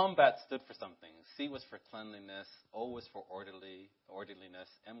 And combat stood for something. C was for cleanliness, O was for orderliness,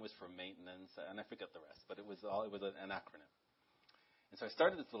 M was for maintenance, and I forget the rest. But it was an acronym. And so I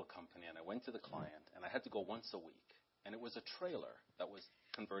started this little company, and I went to the client, and I had to go once a week. And it was a trailer that was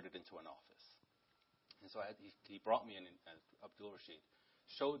converted into an office. And so he brought me in, Abdul Rashid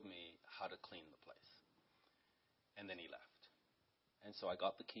showed me how to clean the place. And then he left. And so I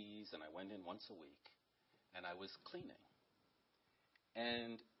got the keys, and I went in once a week, and I was cleaning.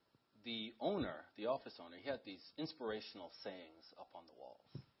 And the owner, the office owner, he had these inspirational sayings up on the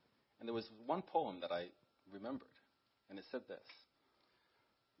walls. And there was one poem that I remembered, and it said this: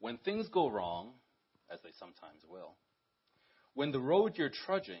 when things go wrong, as they sometimes will, when the road you're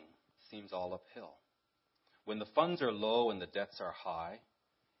trudging seems all uphill, when the funds are low and the debts are high,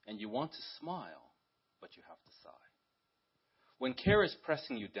 and you want to smile, but you have to sigh, when care is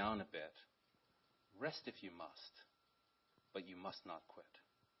pressing you down a bit, rest if you must, but you must not quit.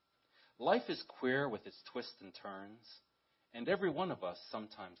 Life is queer with its twists and turns, and every one of us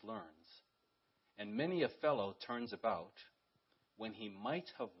sometimes learns. And many a fellow turns about when he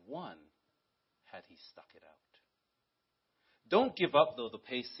might have won had he stuck it out. Don't give up though the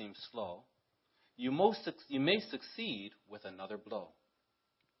pace seems slow. You may succeed with another blow.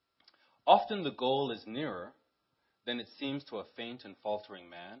 Often the goal is nearer than it seems to a faint and faltering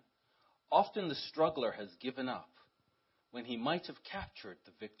man. Often the struggler has given up when he might have captured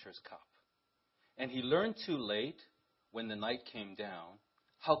the victor's cup. And he learned too late, when the night came down,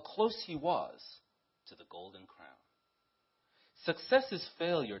 how close he was to the golden crown. Success is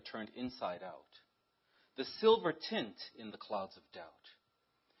failure turned inside out, the silver tint in the clouds of doubt.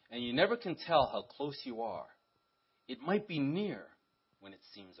 And you never can tell how close you are. It might be near when it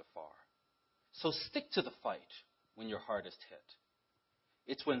seems afar. So stick to the fight when you're hardest hit.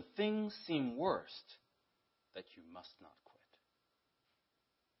 It's when things seem worst that you must not quit.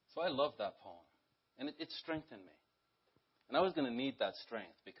 So I love that poem, and it strengthened me. And I was going to need that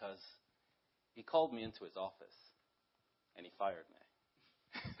strength because he called me into his office, and he fired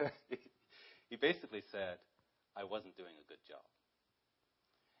me. He basically said I wasn't doing a good job.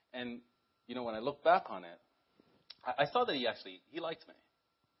 And, when I look back on it, I saw that he liked me.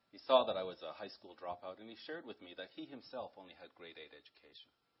 He saw that I was a high school dropout, and he shared with me that he himself only had grade 8 education.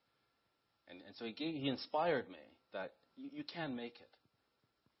 And so he inspired me that you can make it,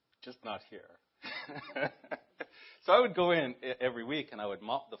 just not here. So I would go in every week and I would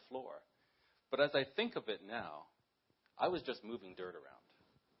mop the floor. But as I think of it now, I was just moving dirt around.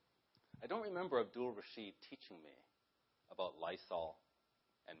 I don't remember Abdul Rashid teaching me about Lysol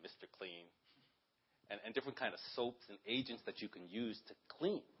and Mr. Clean and different kind of soaps and agents that you can use to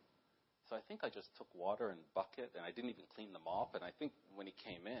clean. So I think I just took water and bucket, and I didn't even clean the mop. And I think when he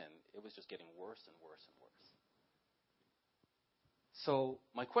came in, it was just getting worse and worse and worse. So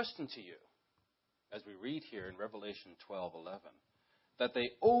my question to you, as we read here in Revelation 12:11, that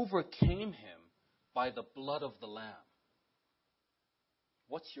they overcame him by the blood of the Lamb.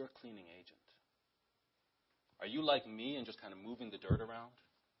 What's your cleaning agent? Are you like me and just kind of moving the dirt around,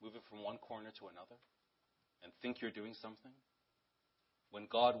 moving from one corner to another, and think you're doing something? When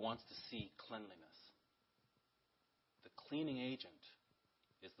God wants to see cleanliness, the cleaning agent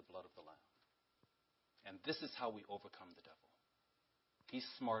is the blood of the Lamb. And this is how we overcome the devil. He's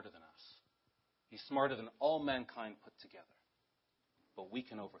smarter than us. He's smarter than all mankind put together. But we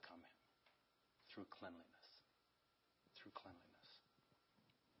can overcome him through cleanliness. Through cleanliness.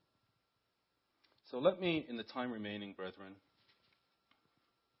 So let me, in the time remaining, brethren,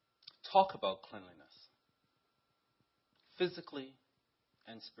 talk about cleanliness, physically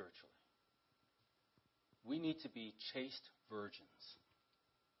and spiritually. We need to be chaste virgins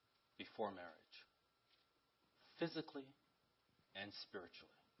before marriage, physically and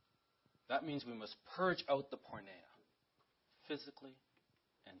spiritually. That means we must purge out the porneia, physically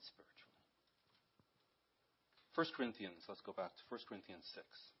and spiritually. 1 Corinthians, let's go back to 1 Corinthians 6.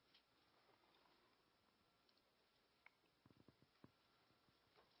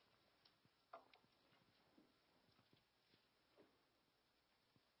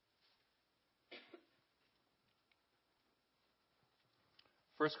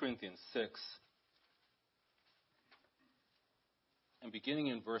 First Corinthians 6, and beginning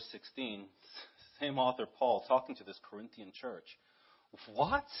in verse 16, same author Paul talking to this Corinthian church.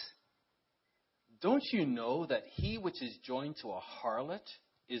 What? Don't you know that he which is joined to a harlot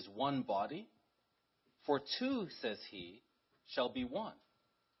is one body? For two, says he, shall be one.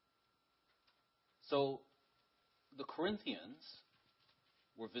 So the Corinthians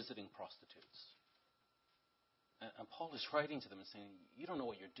were visiting prostitutes. And Paul is writing to them and saying, you don't know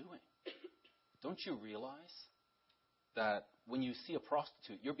what you're doing. Don't you realize that when you see a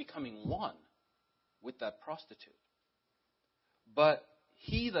prostitute, you're becoming one with that prostitute? But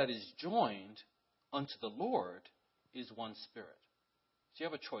he that is joined unto the Lord is one spirit. So you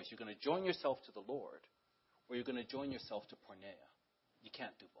have a choice. You're going to join yourself to the Lord, or you're going to join yourself to porneia. You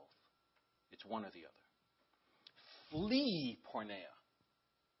can't do both. It's one or the other. Flee porneia.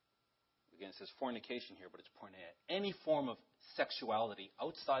 Again, it says fornication here, but it's porneia. Any form of sexuality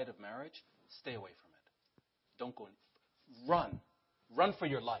outside of marriage, stay away from it. Don't go in. Run. Run for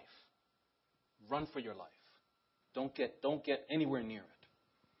your life. Run for your life. Don't get anywhere near it.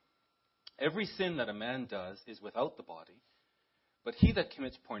 Every sin that a man does is without the body, but he that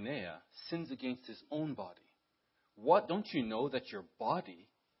commits porneia sins against his own body. What? Don't you know that your body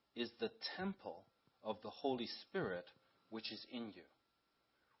is the temple of the Holy Spirit which is in you,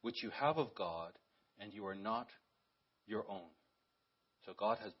 which you have of God, and you are not your own? So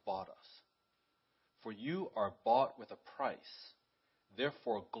God has bought us. For you are bought with a price.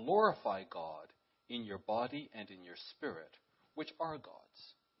 Therefore glorify God in your body and in your spirit, which are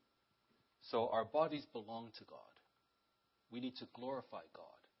God's. So our bodies belong to God. We need to glorify God.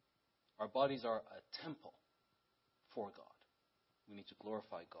 Our bodies are a temple for God. We need to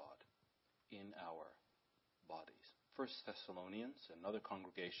glorify God in our bodies. 1 Thessalonians, another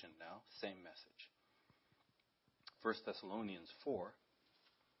congregation now, same message. 1 Thessalonians 4.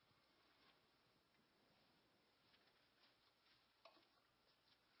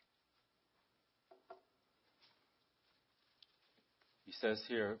 He says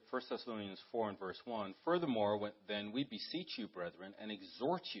here, 1 Thessalonians 4 and verse 1, furthermore, then we beseech you, brethren, and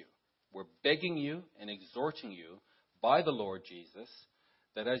exhort you. We're begging you and exhorting you by the Lord Jesus,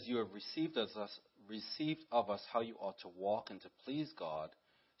 that as you have received of us how you ought to walk and to please God,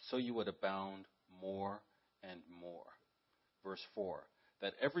 so you would abound more and more. Verse 4,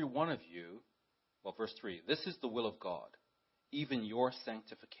 that every one of you, verse 3, this is the will of God, even your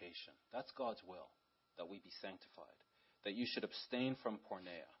sanctification. That's God's will, that we be sanctified. That you should abstain from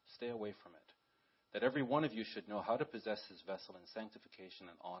porneia, stay away from it. That every one of you should know how to possess his vessel in sanctification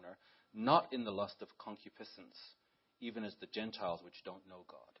and honor, not in the lust of concupiscence, even as the Gentiles which don't know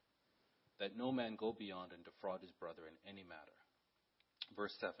God. that no man go beyond and defraud his brother in any matter.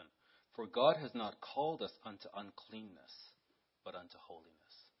 Verse 7, for God has not called us unto uncleanness, but unto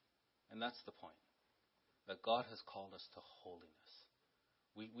holiness. And that's the point, that God has called us to holiness.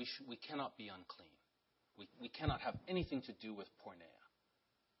 We cannot be unclean. We cannot have anything to do with porneia.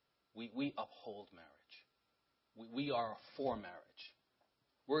 We uphold marriage. We are for marriage.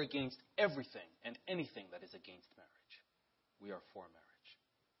 We're against everything and anything that is against marriage. We are for marriage.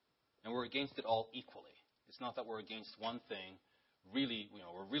 And we're against it all equally. It's not that we're against one thing, really,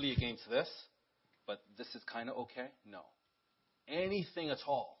 we're really against this, but this is kind of okay. No. Anything at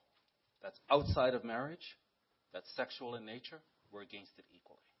all that's outside of marriage, that's sexual in nature, we're against it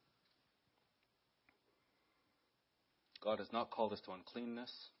equally. God has not called us to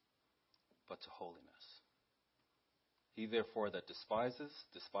uncleanness, but to holiness. He therefore that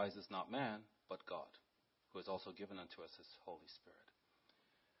despises not man, but God, who has also given unto us his Holy Spirit.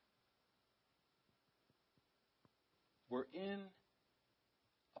 We're in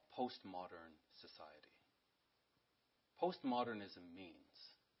a postmodern society. Postmodernism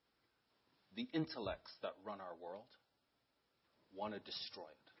means the intellects that run our world want to destroy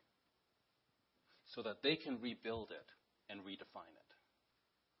it so that they can rebuild it and redefine it.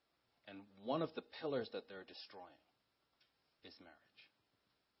 And one of the pillars that they're destroying is marriage.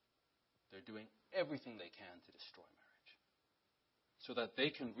 They're doing everything they can to destroy marriage so that they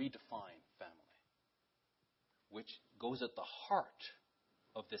can redefine family, which goes at the heart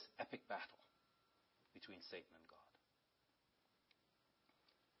of this epic battle between Satan and God.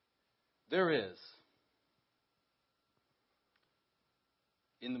 There is,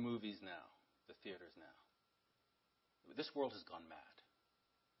 in the movies now, the theaters now, this world has gone mad.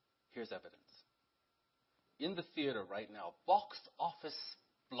 Here's evidence. In the theater right now, box office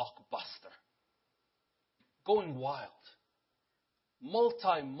blockbuster, going wild,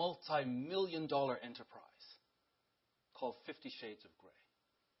 multi-million-dollar enterprise called 50 Shades of Grey.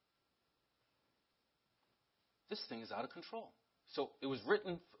 This thing is out of control. So it was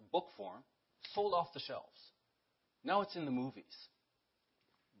written book form, sold off the shelves. Now it's in the movies.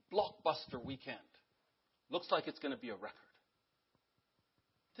 Blockbuster weekend. Looks like it's going to be a record.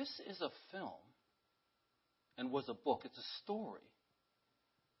 This is a film and was a book. It's a story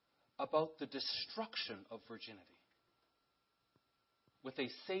about the destruction of virginity with a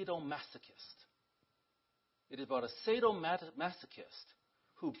sadomasochist. It is about a sadomasochist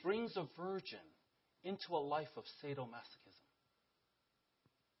who brings a virgin into a life of sadomasochism.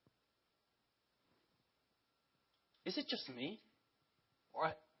 Is it just me?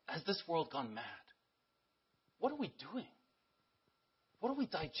 Or has this world gone mad? What are we doing? What are we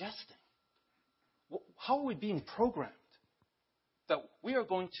digesting? How are we being programmed? That we are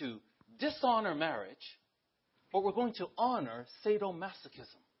going to dishonor marriage, but we're going to honor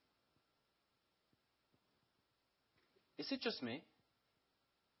sadomasochism. Is it just me?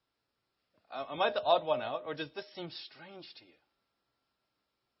 Am I the odd one out, or does this seem strange to you?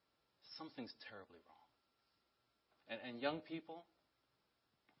 Something's terribly wrong. And young people,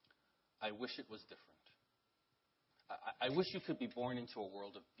 I wish it was different. I wish you could be born into a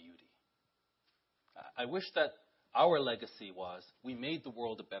world of beauty. I wish that our legacy was, we made the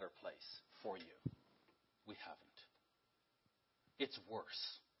world a better place for you. We haven't. It's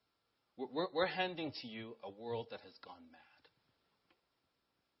worse. We're handing to you a world that has gone mad.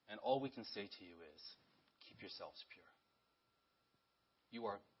 And all we can say to you is, keep yourselves pure. You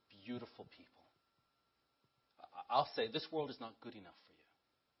are beautiful people. I'll say, this world is not good enough for you.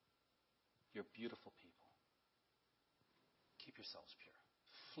 You're beautiful people. Keep yourselves pure.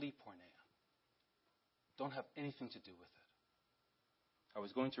 Flee porneia. Don't have anything to do with it. I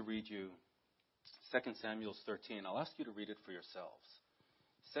was going to read you 2 Samuel 13. I'll ask you to read it for yourselves.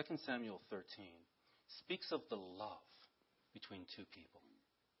 2 Samuel 13 speaks of the love between two people.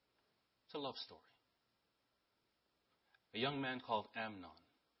 It's a love story. A young man called Amnon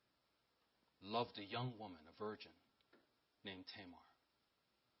loved a young woman, a virgin, named Tamar.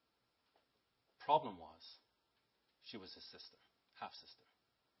 Problem was, she was his sister, half-sister.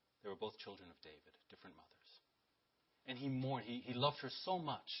 They were both children of David, different mothers. And he mourned. He loved her so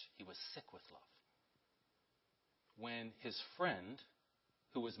much, he was sick with love. When his friend,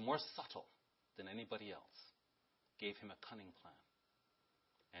 who was more subtle than anybody else, gave him a cunning plan.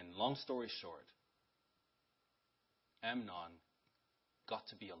 And long story short, Amnon got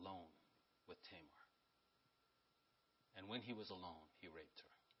to be alone with Tamar. And when he was alone, he raped her.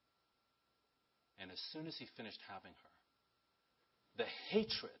 And as soon as he finished having her, the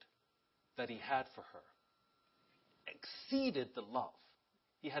hatred that he had for her exceeded the love.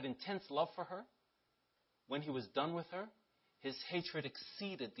 He had intense love for her. When he was done with her, His hatred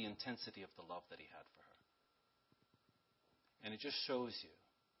exceeded the intensity of the love that he had for her. And it just shows you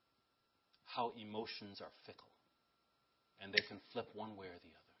how emotions are fickle. And they can flip one way or the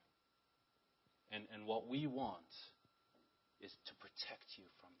other. And what we want is to protect you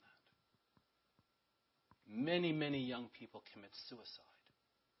from that. Many, many young people commit suicide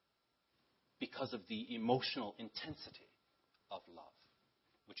because of the emotional intensity of love,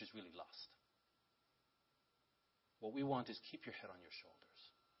 which is really lust. What we want is keep your head on your shoulders.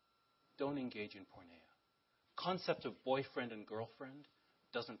 Don't engage in porneia. Concept of boyfriend and girlfriend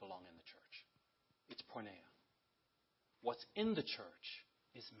doesn't belong in the church. It's porneia. What's in the church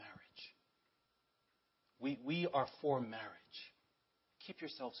is marriage. We are for marriage. Keep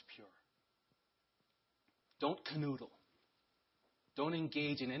yourselves pure. Don't canoodle. Don't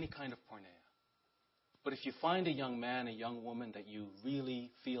engage in any kind of porneia. But if you find a young man, a young woman that you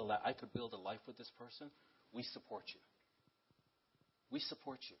really feel that I could build a life with this person, we support you. We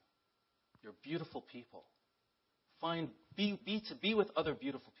support you. You're beautiful people. Be with other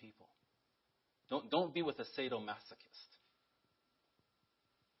beautiful people. Don't be with a sadomasochist.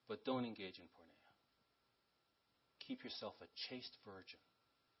 But don't engage in porneia. Keep yourself a chaste virgin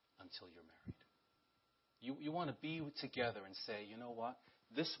until you're married. You want to be together and say, you know what?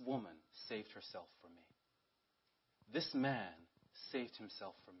 This woman saved herself for me. This man saved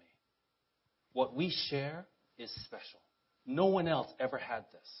himself for me. What we share is special. No one else ever had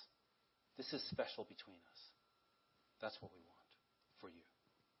this. This is special between us. That's what we want for you.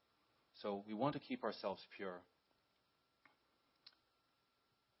 So we want to keep ourselves pure.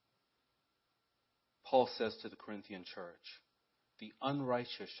 Paul says to the Corinthian church, the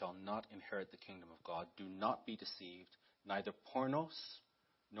unrighteous shall not inherit the kingdom of God. Do not be deceived. Neither pornos,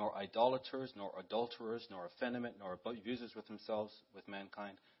 nor idolaters, nor adulterers, nor effeminate, nor abusers with themselves, with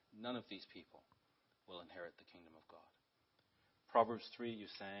mankind. None of these people will inherit the kingdom of God. Proverbs 3 you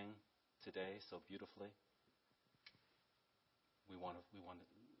sang today so beautifully. We want to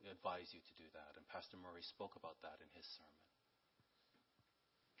advise you to do that. And Pastor Murray spoke about that in his sermon.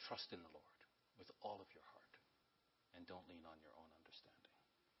 Trust in the Lord with all of your heart, and don't lean on your own understanding.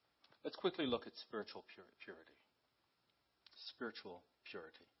 Let's quickly look at spiritual purity. Spiritual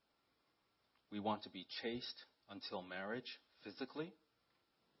purity. We want to be chaste until marriage, physically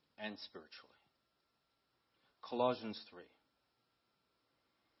and spiritually. Colossians 3.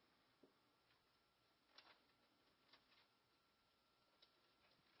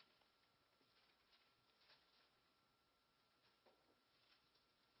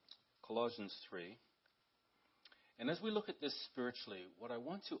 Colossians 3. And as we look at this spiritually, what I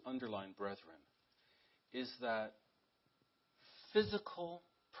want to underline, brethren, is that physical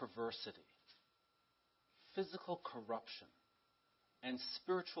perversity, physical corruption, and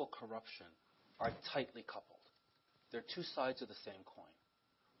spiritual corruption are tightly coupled. They're two sides of the same coin.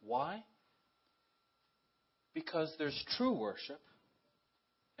 Why? Because there's true worship,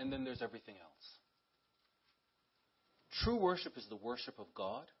 and then there's everything else. True worship is the worship of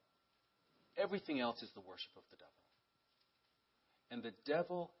God. Everything else is the worship of the devil. And the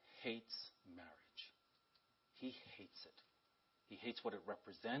devil hates marriage. He hates it. He hates what it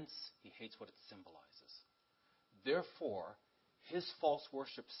represents. He hates what it symbolizes. Therefore, his false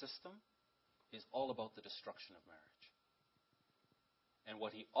worship system is all about the destruction of marriage. And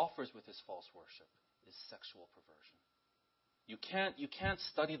what he offers with his false worship is sexual perversion. You can't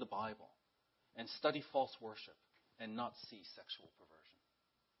study the Bible and study false worship and not see sexual perversion.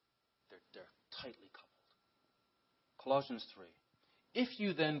 They're tightly coupled. Colossians 3. If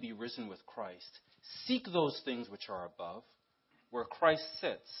you then be risen with Christ, seek those things which are above, where Christ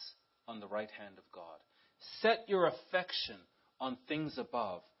sits on the right hand of God. Set your affection on things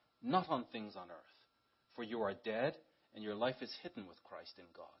above, not on things on earth. For you are dead, and your life is hidden with Christ in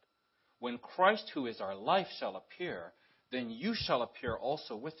God. When Christ, who is our life, shall appear, then you shall appear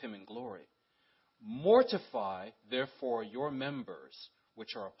also with him in glory. Mortify, therefore, your members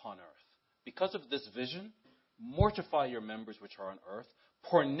which are upon earth. Because of this vision, mortify your members which are on earth.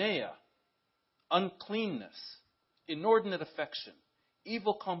 Porneia, uncleanness, inordinate affection,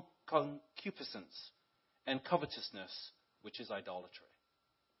 evil concupiscence, and covetousness, which is idolatry.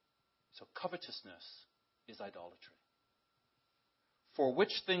 So covetousness is idolatry. For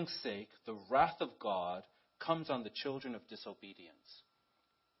which things' sake the wrath of God comes on the children of disobedience.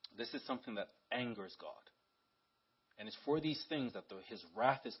 This is something that angers God. And it's for these things that his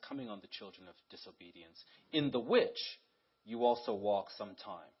wrath is coming on the children of disobedience, in the which you also walk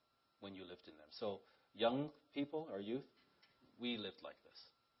sometime when you lived in them. So young people or youth, we lived like this.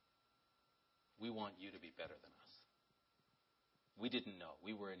 We want you to be better than us. We didn't know.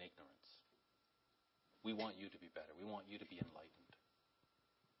 We were in ignorance. We want you to be better. We want you to be enlightened.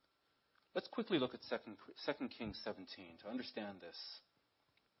 Let's quickly look at 2 Kings 17 to understand this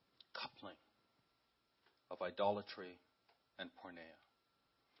coupling of idolatry and porneia.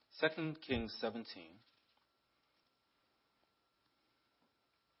 2 Kings 17,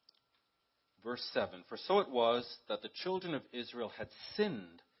 verse 7. For so it was that the children of Israel had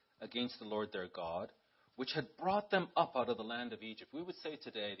sinned against the Lord their God, which had brought them up out of the land of Egypt. We would say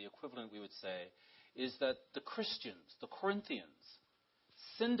today, the equivalent we would say, is that the Christians, the Corinthians,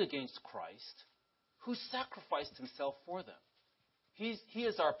 sinned against Christ, who sacrificed himself for them. He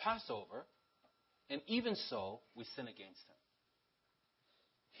is our Passover, and even so, we sin against him.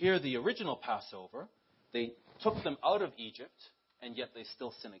 Here, the original Passover, they took them out of Egypt, and yet they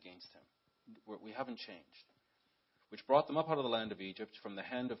still sin against him. We haven't changed. Which brought them up out of the land of Egypt from the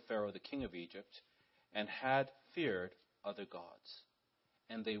hand of Pharaoh, the king of Egypt, and had feared other gods.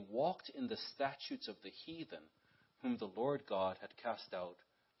 And they walked in the statutes of the heathen, whom the Lord God had cast out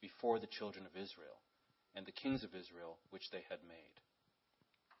before the children of Israel, and the kings of Israel, which they had made.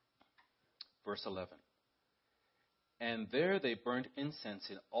 Verse 11. And there they burnt incense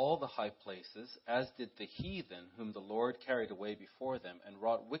in all the high places, as did the heathen whom the Lord carried away before them, and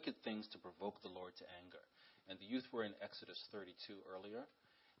wrought wicked things to provoke the Lord to anger. And the youth were in Exodus 32 earlier,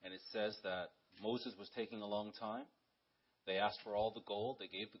 and it says that Moses was taking a long time. They asked for all the gold. They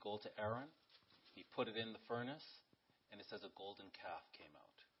gave the gold to Aaron. He put it in the furnace, and it says a golden calf came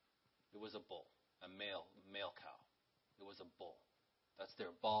out. It was a bull, a male cow. It was a bull. That's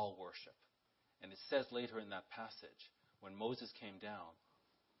their Baal worship. And it says later in that passage, when Moses came down,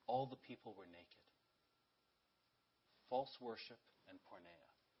 all the people were naked. False worship and porneia,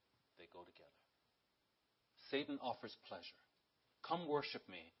 they go together. Satan offers pleasure. Come worship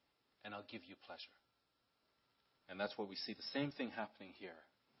me, and I'll give you pleasure. And that's what we see the same thing happening here,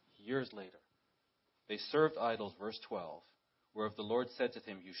 years later. They served idols, verse 12, whereof the Lord said to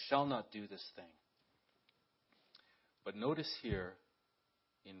him, you shall not do this thing. But notice here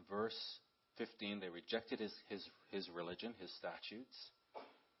in verse 15, they rejected his religion, his statutes.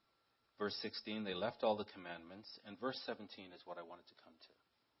 Verse 16, they left all the commandments. And verse 17 is what I wanted to come to.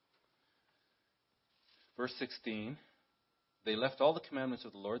 Verse 16, they left all the commandments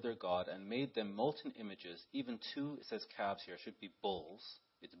of the Lord their God and made them molten images, even two, it says calves here, should be bulls.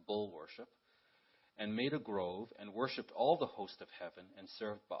 It's bull worship. And made a grove and worshipped all the host of heaven and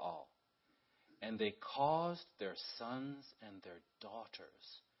served Baal. And they caused their sons and their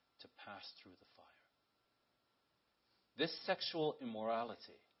daughters to pass through the fire. This sexual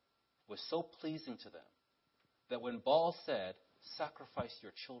immorality was so pleasing to them that when Baal said, sacrifice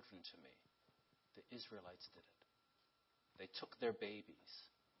your children to me, the Israelites did it. They took their babies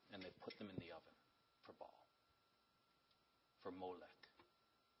and they put them in the oven for Baal, for Molech.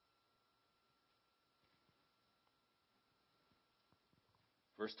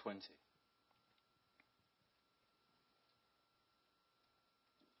 Verse 20.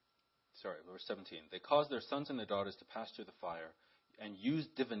 Verse 17. They caused their sons and their daughters to pass through the fire and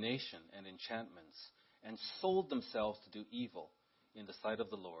used divination and enchantments and sold themselves to do evil in the sight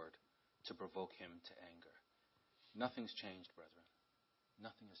of the Lord to provoke him to anger. Nothing's changed, brethren.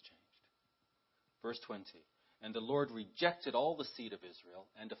 Nothing has changed. Verse 20. And the Lord rejected all the seed of Israel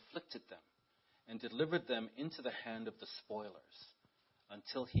and afflicted them and delivered them into the hand of the spoilers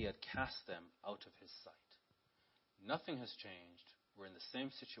until he had cast them out of his sight. Nothing has changed. We're in the same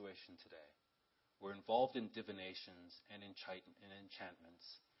situation today. We're involved in divinations and enchantments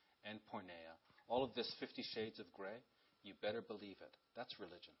and porneia. All of this 50 shades of gray, you better believe it. That's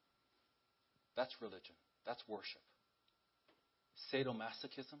religion. That's religion. That's worship.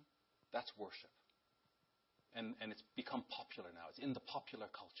 Sadomasochism, that's worship. And it's become popular now. It's in the popular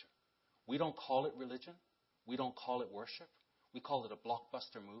culture. We don't call it religion. We don't call it worship. We call it a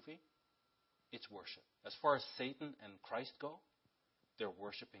blockbuster movie. It's worship. As far as Satan and Christ go, they're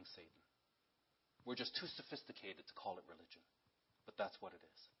worshiping Satan. We're just too sophisticated to call it religion. But that's what it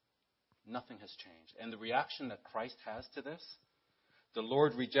is. Nothing has changed. And the reaction that Christ has to this, the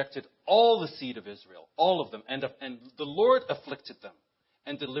Lord rejected all the seed of Israel, all of them, and the Lord afflicted them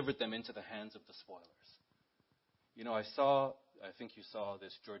and delivered them into the hands of the spoilers. You know, I think you saw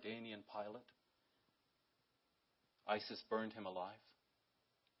this Jordanian pilot. ISIS burned him alive.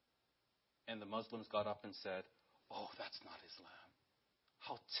 And the Muslims got up and said, oh, that's not Islam.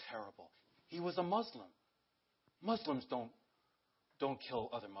 How terrible. He was a Muslim. Muslims don't kill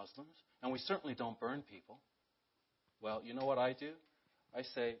other Muslims, and we certainly don't burn people. Well, you know what I do? I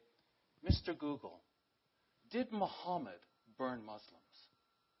say, Mr. Google, did Muhammad burn Muslims?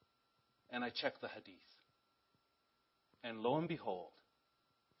 And I check the hadith. And lo and behold,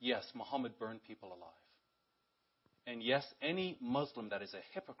 yes, Muhammad burned people alive. And yes, any Muslim that is a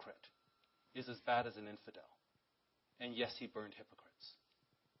hypocrite is as bad as an infidel. And yes, he burned hypocrites.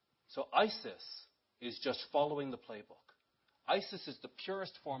 So ISIS is just following the playbook. ISIS is the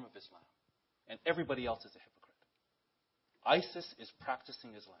purest form of Islam, and everybody else is a hypocrite. ISIS is practicing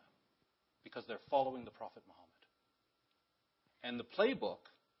Islam because they're following the Prophet Muhammad. And the playbook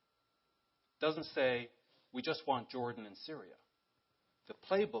doesn't say, we just want Jordan and Syria. The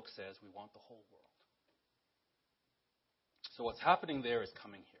playbook says we want the whole world. So what's happening there is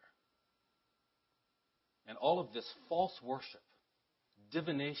coming here. And all of this false worship,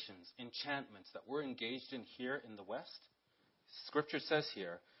 divinations, enchantments that we're engaged in here in the West, Scripture says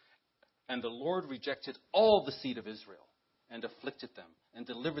here, and the Lord rejected all the seed of Israel and afflicted them and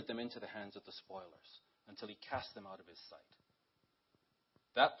delivered them into the hands of the spoilers until he cast them out of his sight.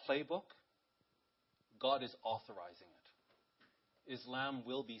 That playbook, God is authorizing it. Islam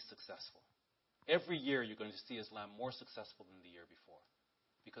will be successful. Every year you're going to see Islam more successful than the year before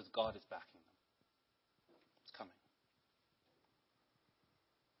because God is backing them. It's coming.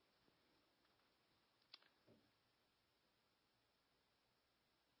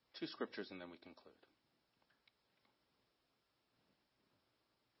 Two scriptures and then we conclude.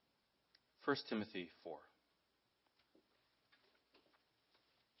 1 Timothy 4.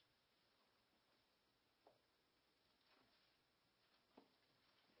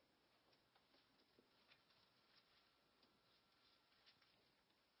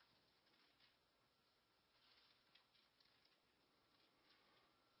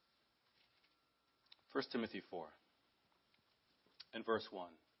 First Timothy 4 and verse 1.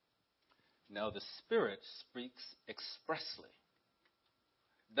 Now the Spirit speaks expressly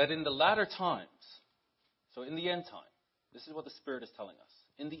that in the latter times, so in the end time, this is what the Spirit is telling us,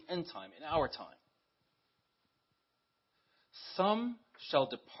 in the end time, in our time, some shall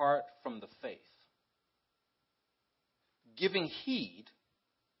depart from the faith, giving heed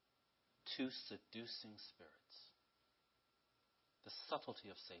to seducing spirits. The subtlety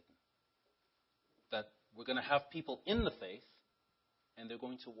of Satan. That we're going to have people in the faith and they're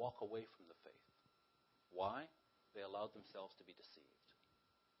going to walk away from the faith. Why? They allowed themselves to be deceived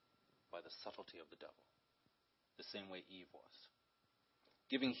by the subtlety of the devil, the same way Eve was.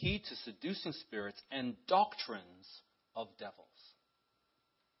 Giving heed to seducing spirits and doctrines of devils.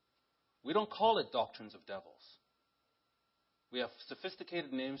 We don't call it doctrines of devils. We have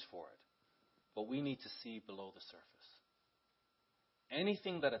sophisticated names for it, but we need to see below the surface.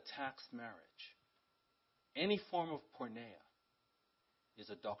 Anything that attacks marriage, any form of porneia, is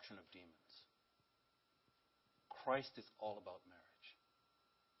a doctrine of demons. Christ is all about marriage.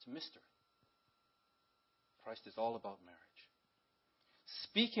 It's a mystery. Christ is all about marriage.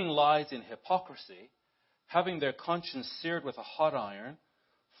 Speaking lies in hypocrisy, having their conscience seared with a hot iron,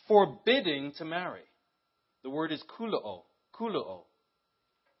 forbidding to marry. The word is kuloo. Kuloo.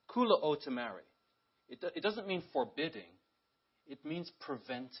 Kuloo, to marry. It doesn't mean forbidding. It means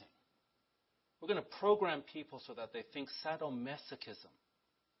preventing. We're going to program people so that they think sadomasochism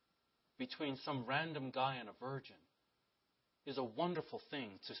between some random guy and a virgin is a wonderful thing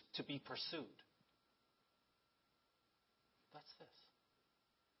to be pursued. That's this.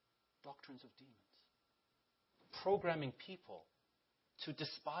 Doctrines of demons. Programming people to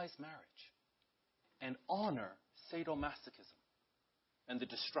despise marriage and honor sadomasochism and the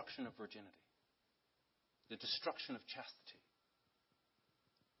destruction of virginity, the destruction of chastity.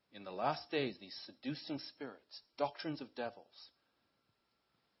 In the last days, these seducing spirits, doctrines of devils,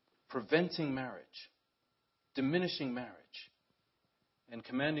 preventing marriage, diminishing marriage, and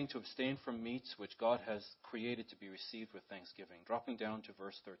commanding to abstain from meats which God has created to be received with thanksgiving. Dropping down to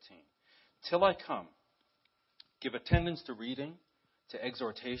verse 13. Till I come, give attendance to reading, to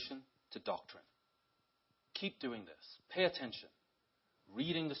exhortation, to doctrine. Keep doing this. Pay attention.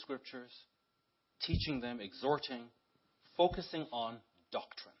 Reading the scriptures, teaching them, exhorting, focusing on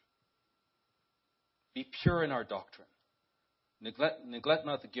doctrine. Be pure in our doctrine. Neglect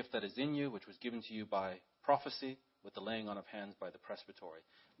not the gift that is in you, which was given to you by prophecy, with the laying on of hands by the presbytery.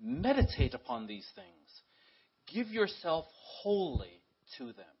 Meditate upon these things. Give yourself wholly to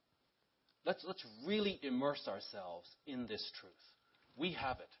them. Let's really immerse ourselves in this truth. We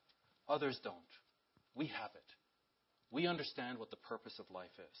have it. Others don't. We have it. We understand what the purpose of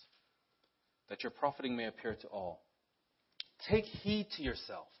life is. That your profiting may appear to all. Take heed to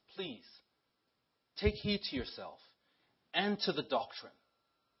yourself, please. Take heed to yourself and to the doctrine.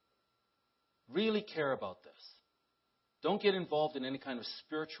 Really care about this. Don't get involved in any kind of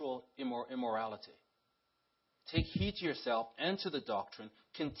spiritual immorality. Take heed to yourself and to the doctrine.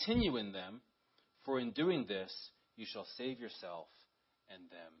 Continue in them, for in doing this you shall save yourself and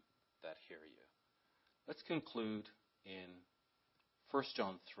them that hear you. Let's conclude in 1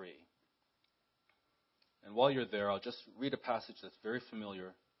 John 3. And while you're there, I'll just read a passage that's very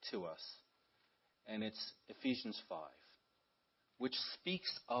familiar to us. And it's Ephesians 5, which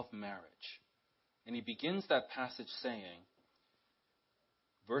speaks of marriage. And he begins that passage saying,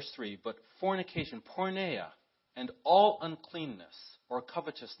 verse 3, but fornication, porneia, and all uncleanness or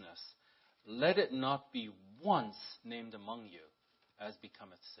covetousness, let it not be once named among you, as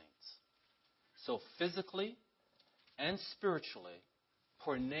becometh saints. So physically and spiritually,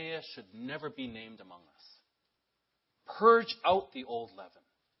 porneia should never be named among us. Purge out the old leaven.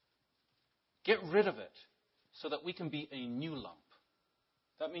 Get rid of it so that we can be a new lump.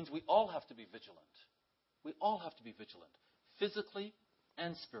 That means we all have to be vigilant. We all have to be vigilant, physically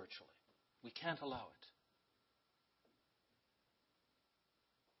and spiritually. We can't allow it.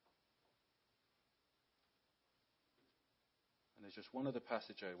 And there's just one other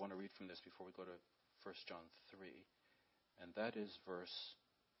passage I want to read from this before we go to 1 John 3, and that is verse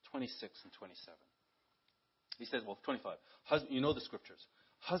 26 and 27. He says, 25. You know the scriptures.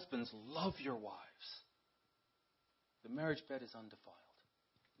 Husbands, love your wives. The marriage bed is undefiled.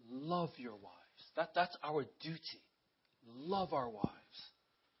 Love your wives. That's our duty. Love our wives.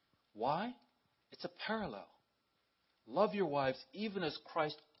 Why? It's a parallel. Love your wives even as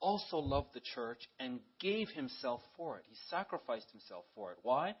Christ also loved the church and gave himself for it. He sacrificed himself for it.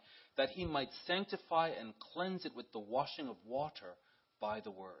 Why? That he might sanctify and cleanse it with the washing of water by the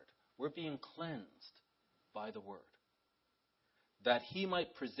word. We're being cleansed by the word. That he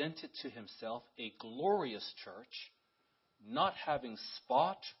might present it to himself a glorious church, not having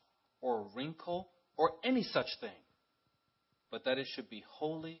spot or wrinkle or any such thing, but that it should be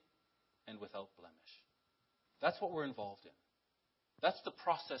holy and without blemish. That's what we're involved in. That's the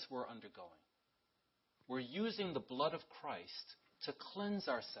process we're undergoing. We're using the blood of Christ to cleanse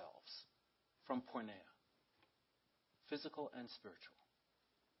ourselves from porneia, physical and spiritual,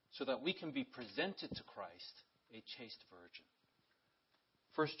 so that we can be presented to Christ a chaste virgin.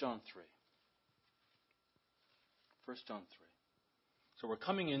 1 John 3. 1 John 3. So we're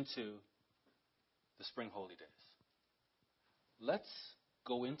coming into the spring holy days. Let's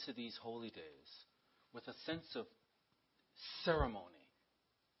go into these holy days with a sense of ceremony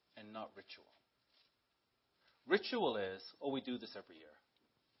and not ritual. Ritual is, we do this every year.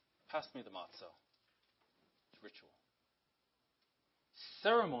 Pass me the matzo. It's ritual.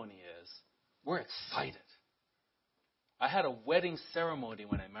 Ceremony is, we're excited. I had a wedding ceremony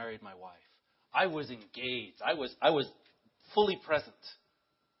when I married my wife. I was engaged. I was fully present.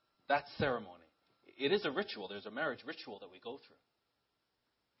 That's ceremony. It is a ritual. There's a marriage ritual that we go through.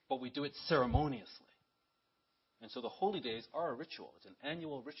 But we do it ceremoniously. And so the holy days are a ritual. It's an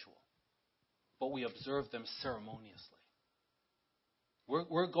annual ritual. But we observe them ceremoniously.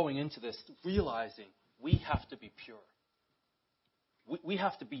 We're going into this realizing we have to be pure. We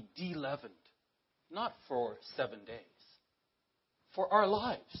have to be de-leavened. Not for 7 days. For our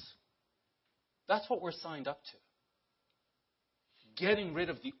lives. That's what we're signed up to. Getting rid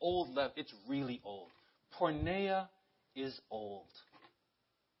of the old leaven. It's really old. Porneia is old.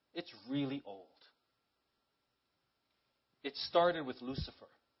 It's really old. It started with Lucifer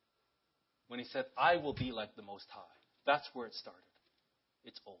when he said, I will be like the Most High. That's where it started.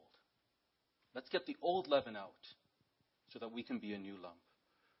 It's old. Let's get the old leaven out so that we can be a new lump.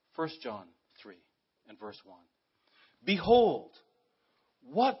 1 John 3 and verse 1. Behold,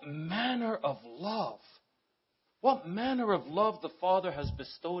 what manner of love the Father has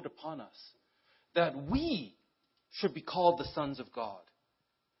bestowed upon us, that we should be called the sons of God.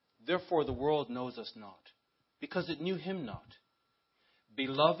 Therefore the world knows us not, because it knew him not.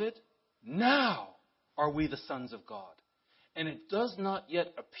 Beloved, now are we the sons of God, and it does not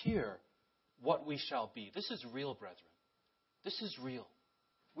yet appear what we shall be. This is real, brethren. This is real.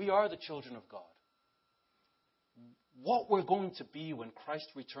 We are the children of God. What we're going to be when Christ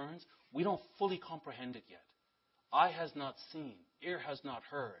returns, we don't fully comprehend it yet. Eye has not seen, ear has not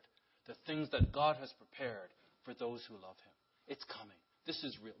heard the things that God has prepared for those who love him. It's coming. This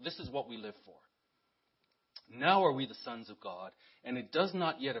is real. This is what we live for. Now are we the sons of God, and it does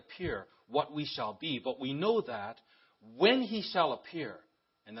not yet appear what we shall be, but we know that when he shall appear,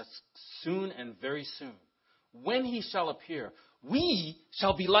 and that's soon and very soon, when he shall appear, we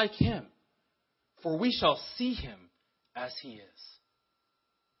shall be like him, for we shall see him as he is.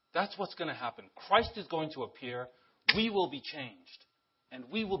 That's what's going to happen. Christ is going to appear. We will be changed. And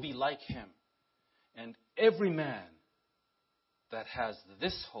we will be like him. And every man that has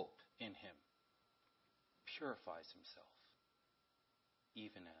this hope in him purifies himself,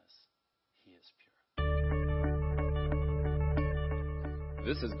 even as he is pure.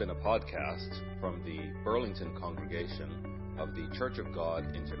 This has been a podcast from the Burlington congregation of the Church of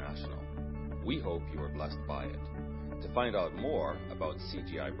God International. We hope you are blessed by it. To find out more about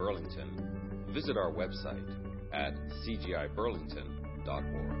CGI Burlington, visit our website at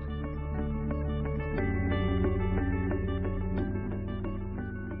cgiburlington.org.